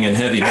happening in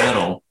heavy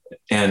metal.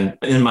 And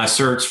in my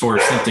search for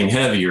something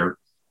heavier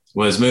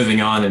was moving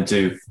on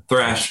into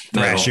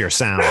thrashier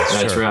sounds.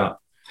 That's right.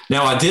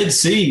 Now, I did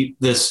see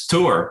this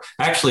tour.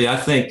 Actually, I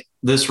think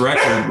this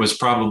record was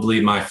probably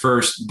my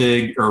first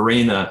big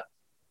arena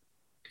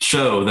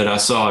show that I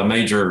saw a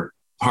major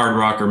hard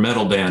rock or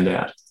metal band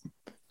at.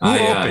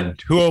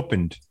 Who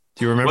opened?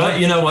 Do you remember? Well,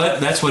 you know what?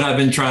 That's what I've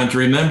been trying to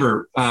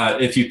remember.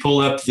 If you pull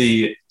up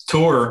the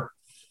tour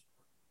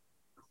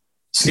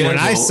schedule. When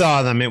I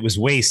saw them, it was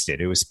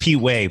Wasted. It was Pete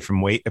Way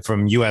from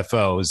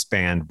UFO's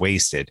band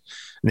Wasted.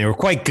 And they were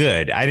quite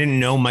good. I didn't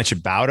know much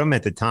about them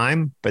at the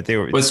time, but they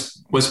were.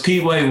 Was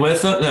Pete Way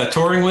with them,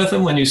 touring with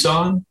them when you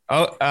saw him?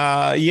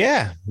 Oh,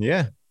 yeah.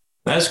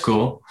 That's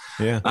cool.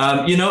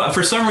 Yeah.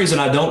 For some reason,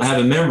 I don't have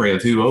a memory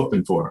of who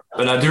opened for him,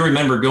 but I do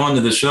remember going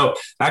to the show.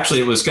 Actually,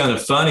 it was kind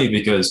of funny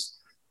because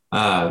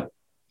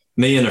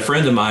me and a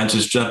friend of mine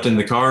just jumped in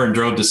the car and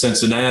drove to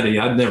Cincinnati.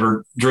 I'd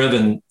never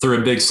driven through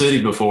a big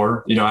city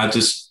before. I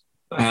just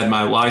had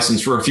my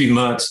license for a few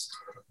months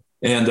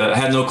and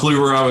had no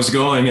clue where I was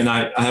going. And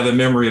I have a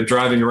memory of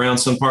driving around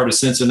some part of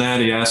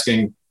Cincinnati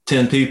asking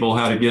 10 people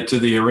how to get to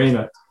the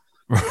arena.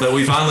 But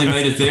we finally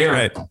made it there.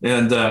 Right.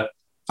 And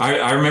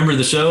I remember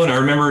the show and I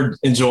remember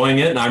enjoying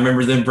it. And I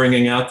remember them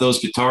bringing out those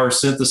guitar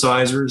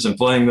synthesizers and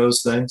playing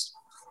those things.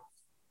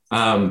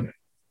 And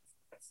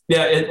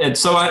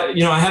so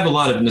I have a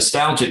lot of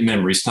nostalgic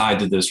memories tied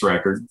to this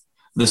record.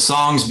 The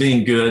songs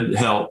being good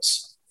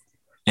helps.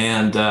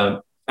 And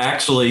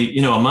actually,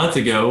 a month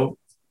ago,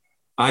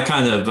 I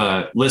kind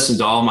of listened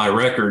to all my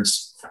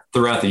records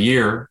throughout the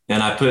year,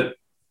 and I put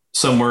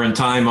Somewhere in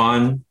Time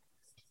on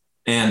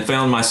and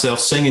found myself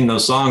singing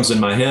those songs in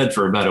my head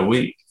for about a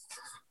week.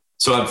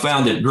 So I've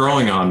found it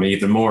growing on me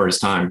even more as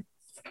time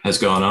has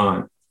gone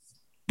on.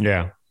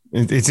 Yeah.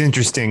 It's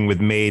interesting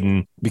with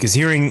Maiden because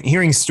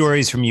hearing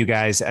stories from you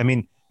guys, I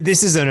mean,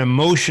 this is an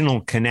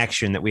emotional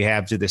connection that we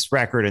have to this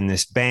record and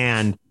this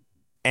band.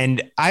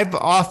 And I've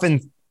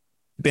often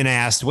been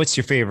asked, what's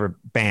your favorite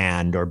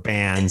band or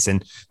bands?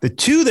 And the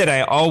two that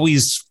I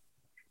always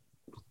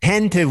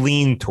tend to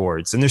lean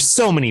towards, and there's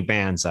so many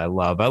bands I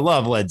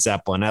love Led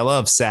Zeppelin. I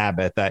love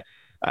Sabbath.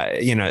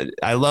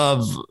 I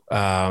love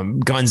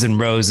Guns N'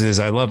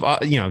 Roses. I love,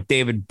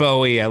 David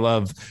Bowie. I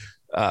love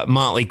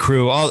Motley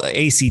Crue, all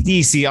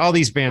AC/DC, all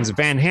these bands,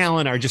 Van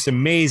Halen are just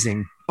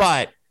amazing.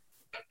 But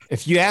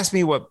if you ask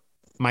me what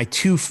my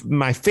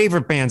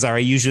favorite bands are, I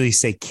usually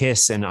say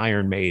Kiss and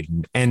Iron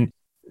Maiden. And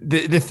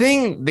the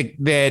thing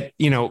that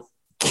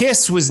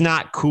Kiss was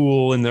not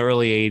cool in the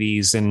early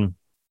 80s. And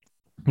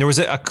there was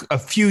a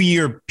few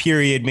year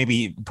period,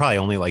 probably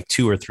only like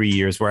 2 or 3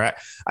 years where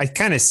I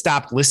kind of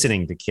stopped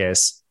listening to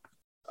Kiss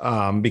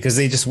because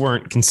they just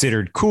weren't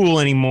considered cool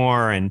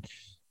anymore. And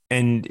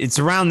and it's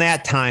around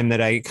that time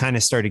that I kind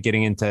of started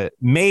getting into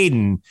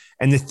Maiden.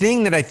 And the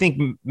thing that I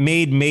think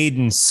made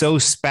Maiden so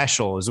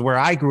special is where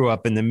I grew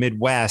up in the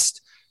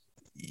Midwest.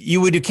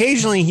 You would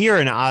occasionally hear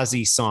an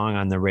Ozzy song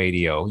on the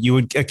radio. You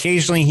would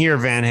occasionally hear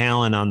Van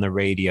Halen on the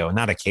radio,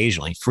 not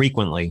occasionally,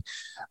 frequently.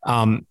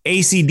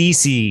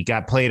 AC/DC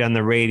got played on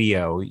the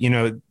radio.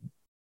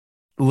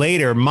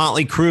 Later,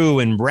 Motley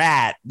Crue and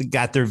Rat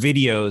got their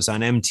videos on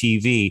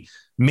MTV.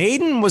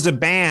 Maiden was a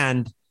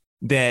band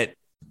that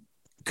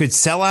could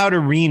sell out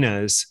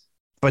arenas,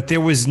 but there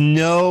was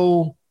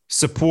no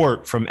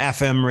support from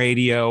FM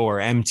radio or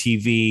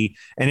MTV.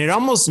 And it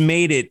almost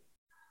made it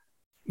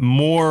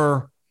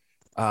more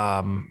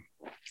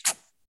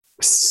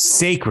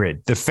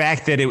sacred. The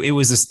fact that it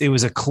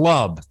was a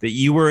club that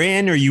you were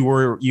in or you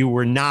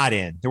were not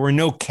in. There were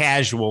no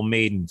casual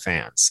Maiden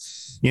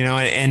fans,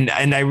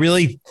 and I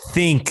really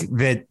think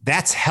that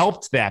that's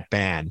helped that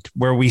band,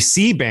 where we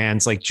see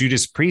bands like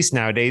Judas Priest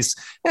nowadays.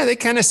 Yeah, they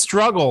kind of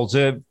struggle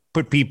to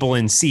put people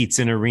in seats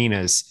in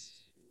arenas.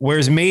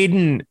 Whereas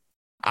Maiden,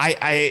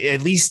 I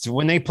at least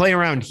when they play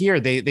around here,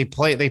 they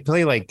play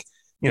like,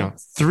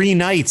 3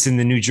 nights in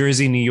the New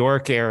Jersey, New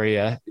York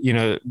area,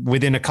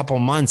 within a couple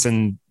months,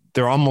 and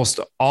they're almost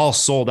all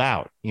sold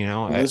out.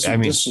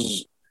 This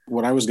is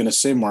what I was going to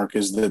say, Mark,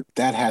 is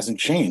that hasn't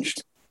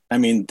changed. I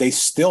mean, they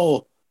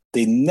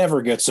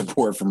never get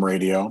support from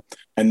radio.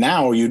 And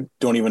now you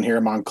don't even hear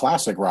them on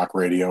classic rock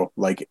radio,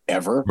 like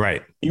ever.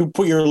 Right. You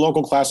put your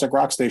local classic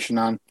rock station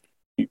on,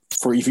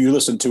 if you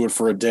listen to it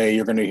for a day,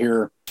 you're going to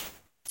hear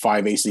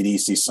 5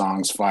 AC/DC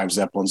songs, 5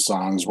 Zeppelin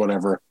songs,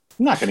 whatever.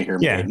 I'm not going to hear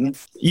Maiden.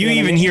 You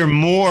even hear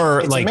more,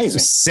 it's like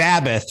amazing.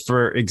 Sabbath,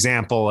 for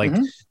example,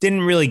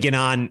 didn't really get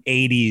on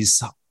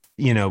 80s,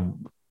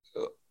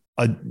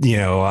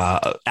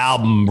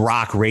 album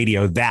rock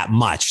radio that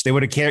much. They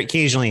would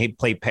occasionally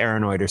play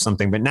Paranoid or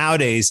something, but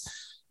nowadays,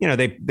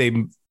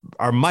 they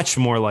are much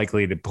more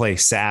likely to play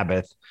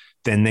Sabbath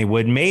than they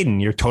would Maiden.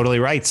 You're totally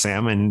right,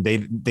 Sam. And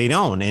they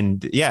don't.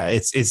 And yeah,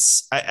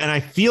 and I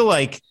feel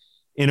like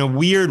in a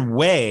weird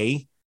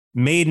way,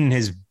 Maiden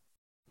has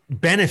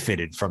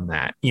benefited from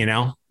that,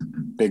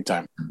 big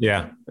time.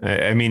 Yeah.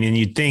 I mean, and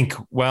you'd think,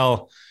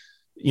 well,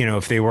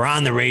 if they were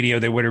on the radio,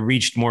 they would have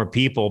reached more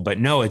people, but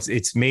no,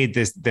 it's made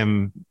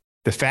the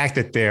fact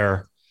that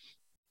they're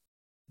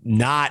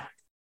not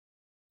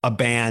a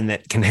band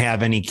that can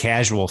have any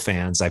casual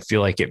fans. I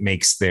feel like it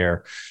makes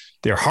their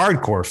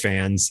hardcore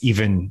fans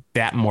even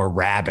that more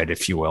rabid,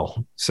 if you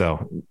will.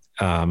 So,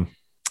 one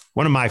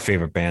of my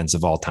favorite bands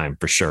of all time,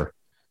 for sure.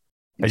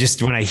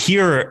 When I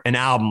hear an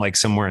album like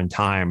Somewhere in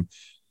Time,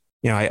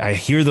 I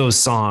hear those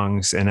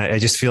songs and I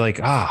just feel like,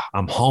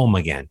 I'm home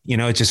again.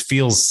 It just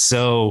feels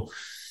so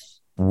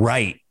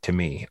right to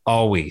me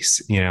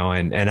always,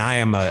 and I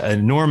am an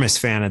enormous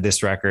fan of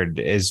this record,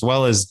 as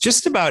well as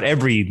just about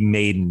every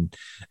Maiden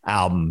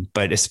album,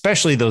 but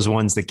especially those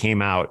ones that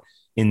came out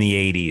in the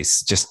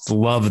 80s. Just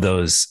love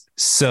those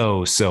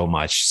so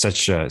much.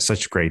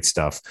 Such great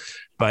stuff.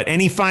 But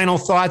any final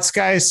thoughts,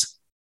 guys?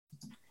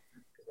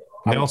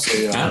 I would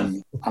say,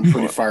 I'm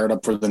pretty fired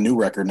up for the new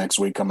record next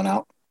week coming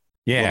out.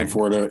 Yeah. Looking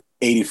forward to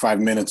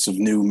 85 minutes of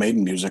new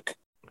Maiden music.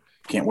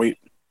 Can't wait.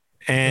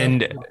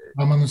 And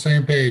I'm on the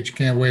same page.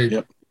 Can't wait.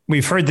 Yep.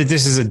 We've heard that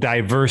this is a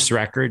diverse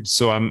record,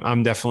 so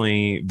I'm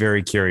definitely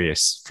very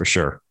curious, for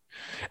sure.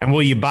 And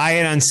will you buy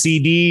it on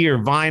CD or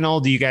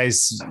vinyl? Do you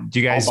guys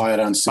I'll buy it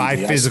on CD. buy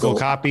physical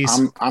copies?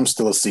 I'm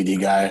still a CD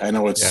guy. I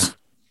know it's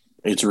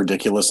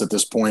ridiculous at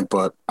this point,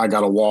 but I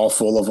got a wall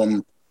full of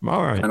them.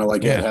 All right. Kind of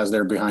like Ed has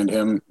there behind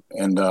him,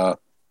 and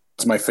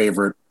it's my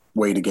favorite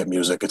way to get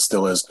music. It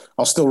still is.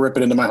 I'll still rip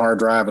it into my hard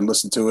drive and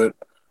listen to it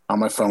on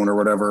my phone or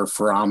whatever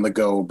for on the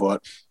go,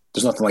 but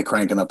there's nothing like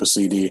cranking up a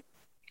CD.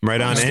 Right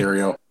on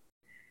stereo.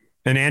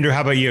 And Andrew,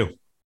 how about you?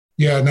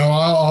 Yeah, no,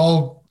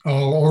 I'll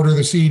order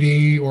the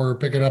CD or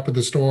pick it up at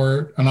the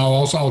store, and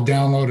I'll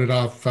download it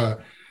off,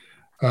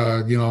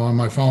 on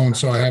my phone,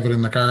 so I have it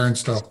in the car and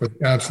stuff. But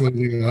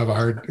absolutely, I'll have a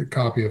hard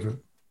copy of it.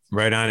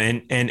 Right on.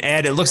 And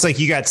Ed, it looks like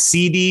you got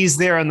CDs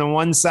there on the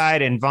one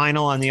side and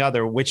vinyl on the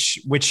other. Which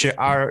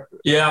are?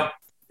 Yeah.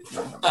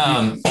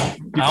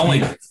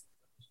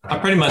 I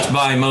pretty much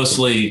buy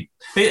mostly.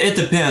 It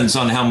depends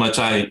on how much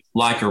I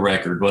like a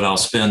record, what I'll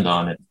spend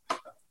on it.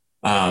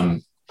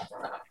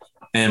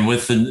 And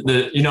with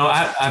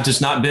I've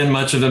just not been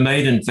much of a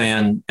Maiden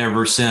fan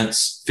ever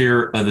since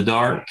Fear of the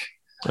Dark.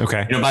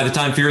 Okay. By the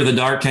time Fear of the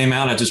Dark came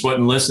out, I just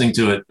wasn't listening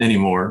to it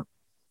anymore.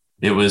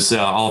 It was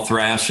all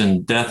thrash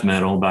and death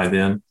metal by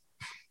then.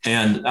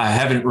 And I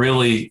haven't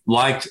really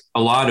liked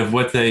a lot of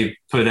what they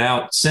put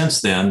out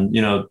since then.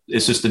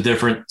 It's just a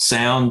different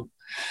sound.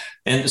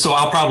 And so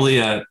I'll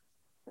probably,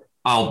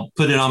 I'll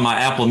put it on my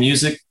Apple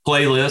Music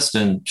playlist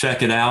and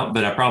check it out,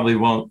 but I probably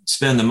won't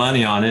spend the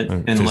money on it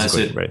unless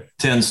it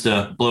tends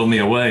to blow me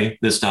away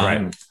this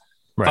time.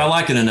 Right. If I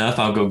like it enough,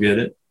 I'll go get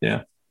it.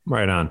 Yeah.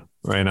 Right on.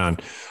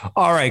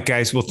 All right,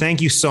 guys. Well,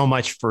 thank you so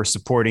much for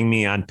supporting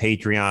me on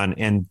Patreon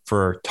and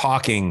for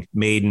talking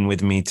Maiden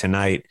with me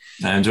tonight.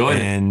 I enjoyed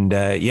it. And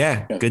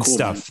good cool,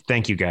 stuff. Man.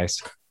 Thank you,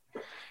 guys.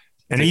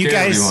 And Take you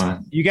care, guys,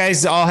 everyone. you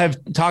guys all have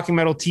Talking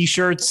Metal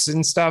t-shirts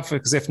and stuff?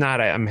 Because if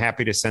not, I'm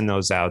happy to send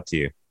those out to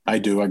you. I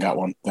do. I got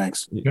one.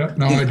 Thanks. Yep.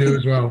 No, I do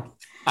as well.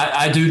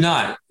 I do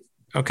not.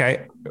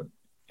 Okay.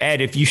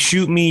 Ed, if you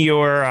shoot me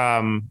your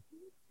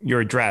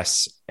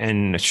address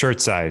and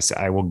shirt size,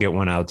 I will get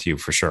one out to you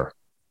for sure.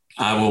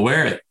 I will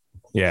wear it.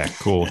 Yeah,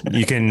 cool.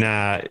 You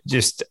can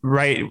just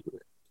write.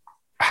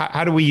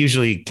 How do we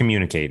usually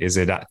communicate? Is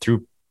it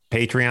through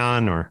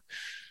Patreon or?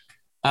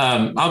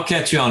 I'll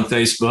catch you on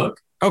Facebook.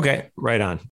 Okay, right on.